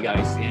speak to you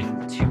guys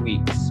in 2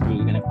 weeks.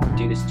 We're gonna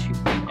do this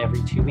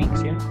every 2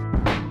 weeks. Yeah.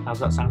 How's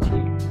that sound to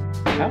you?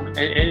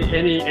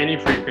 Any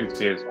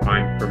frequency is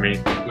fine for me.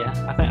 Yeah,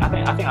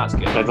 I think that's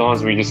good. As long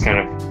as we just kind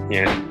of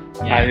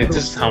it's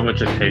just how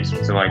much it takes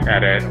to like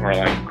edit or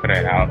like put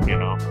it out, you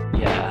know.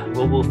 Yeah,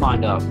 we'll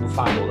find out. We'll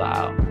find all that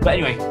out. But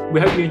anyway, we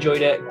hope you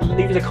enjoyed it.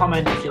 Leave us a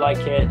comment if you like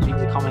it. Leave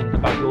us a comment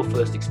about your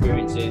first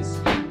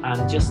experiences,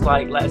 and just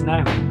let us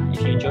know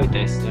if you enjoyed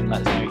this, and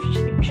let us know if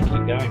you think we should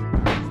keep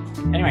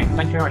going. Anyway,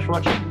 thank you very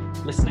much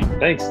for listening.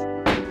 Thanks.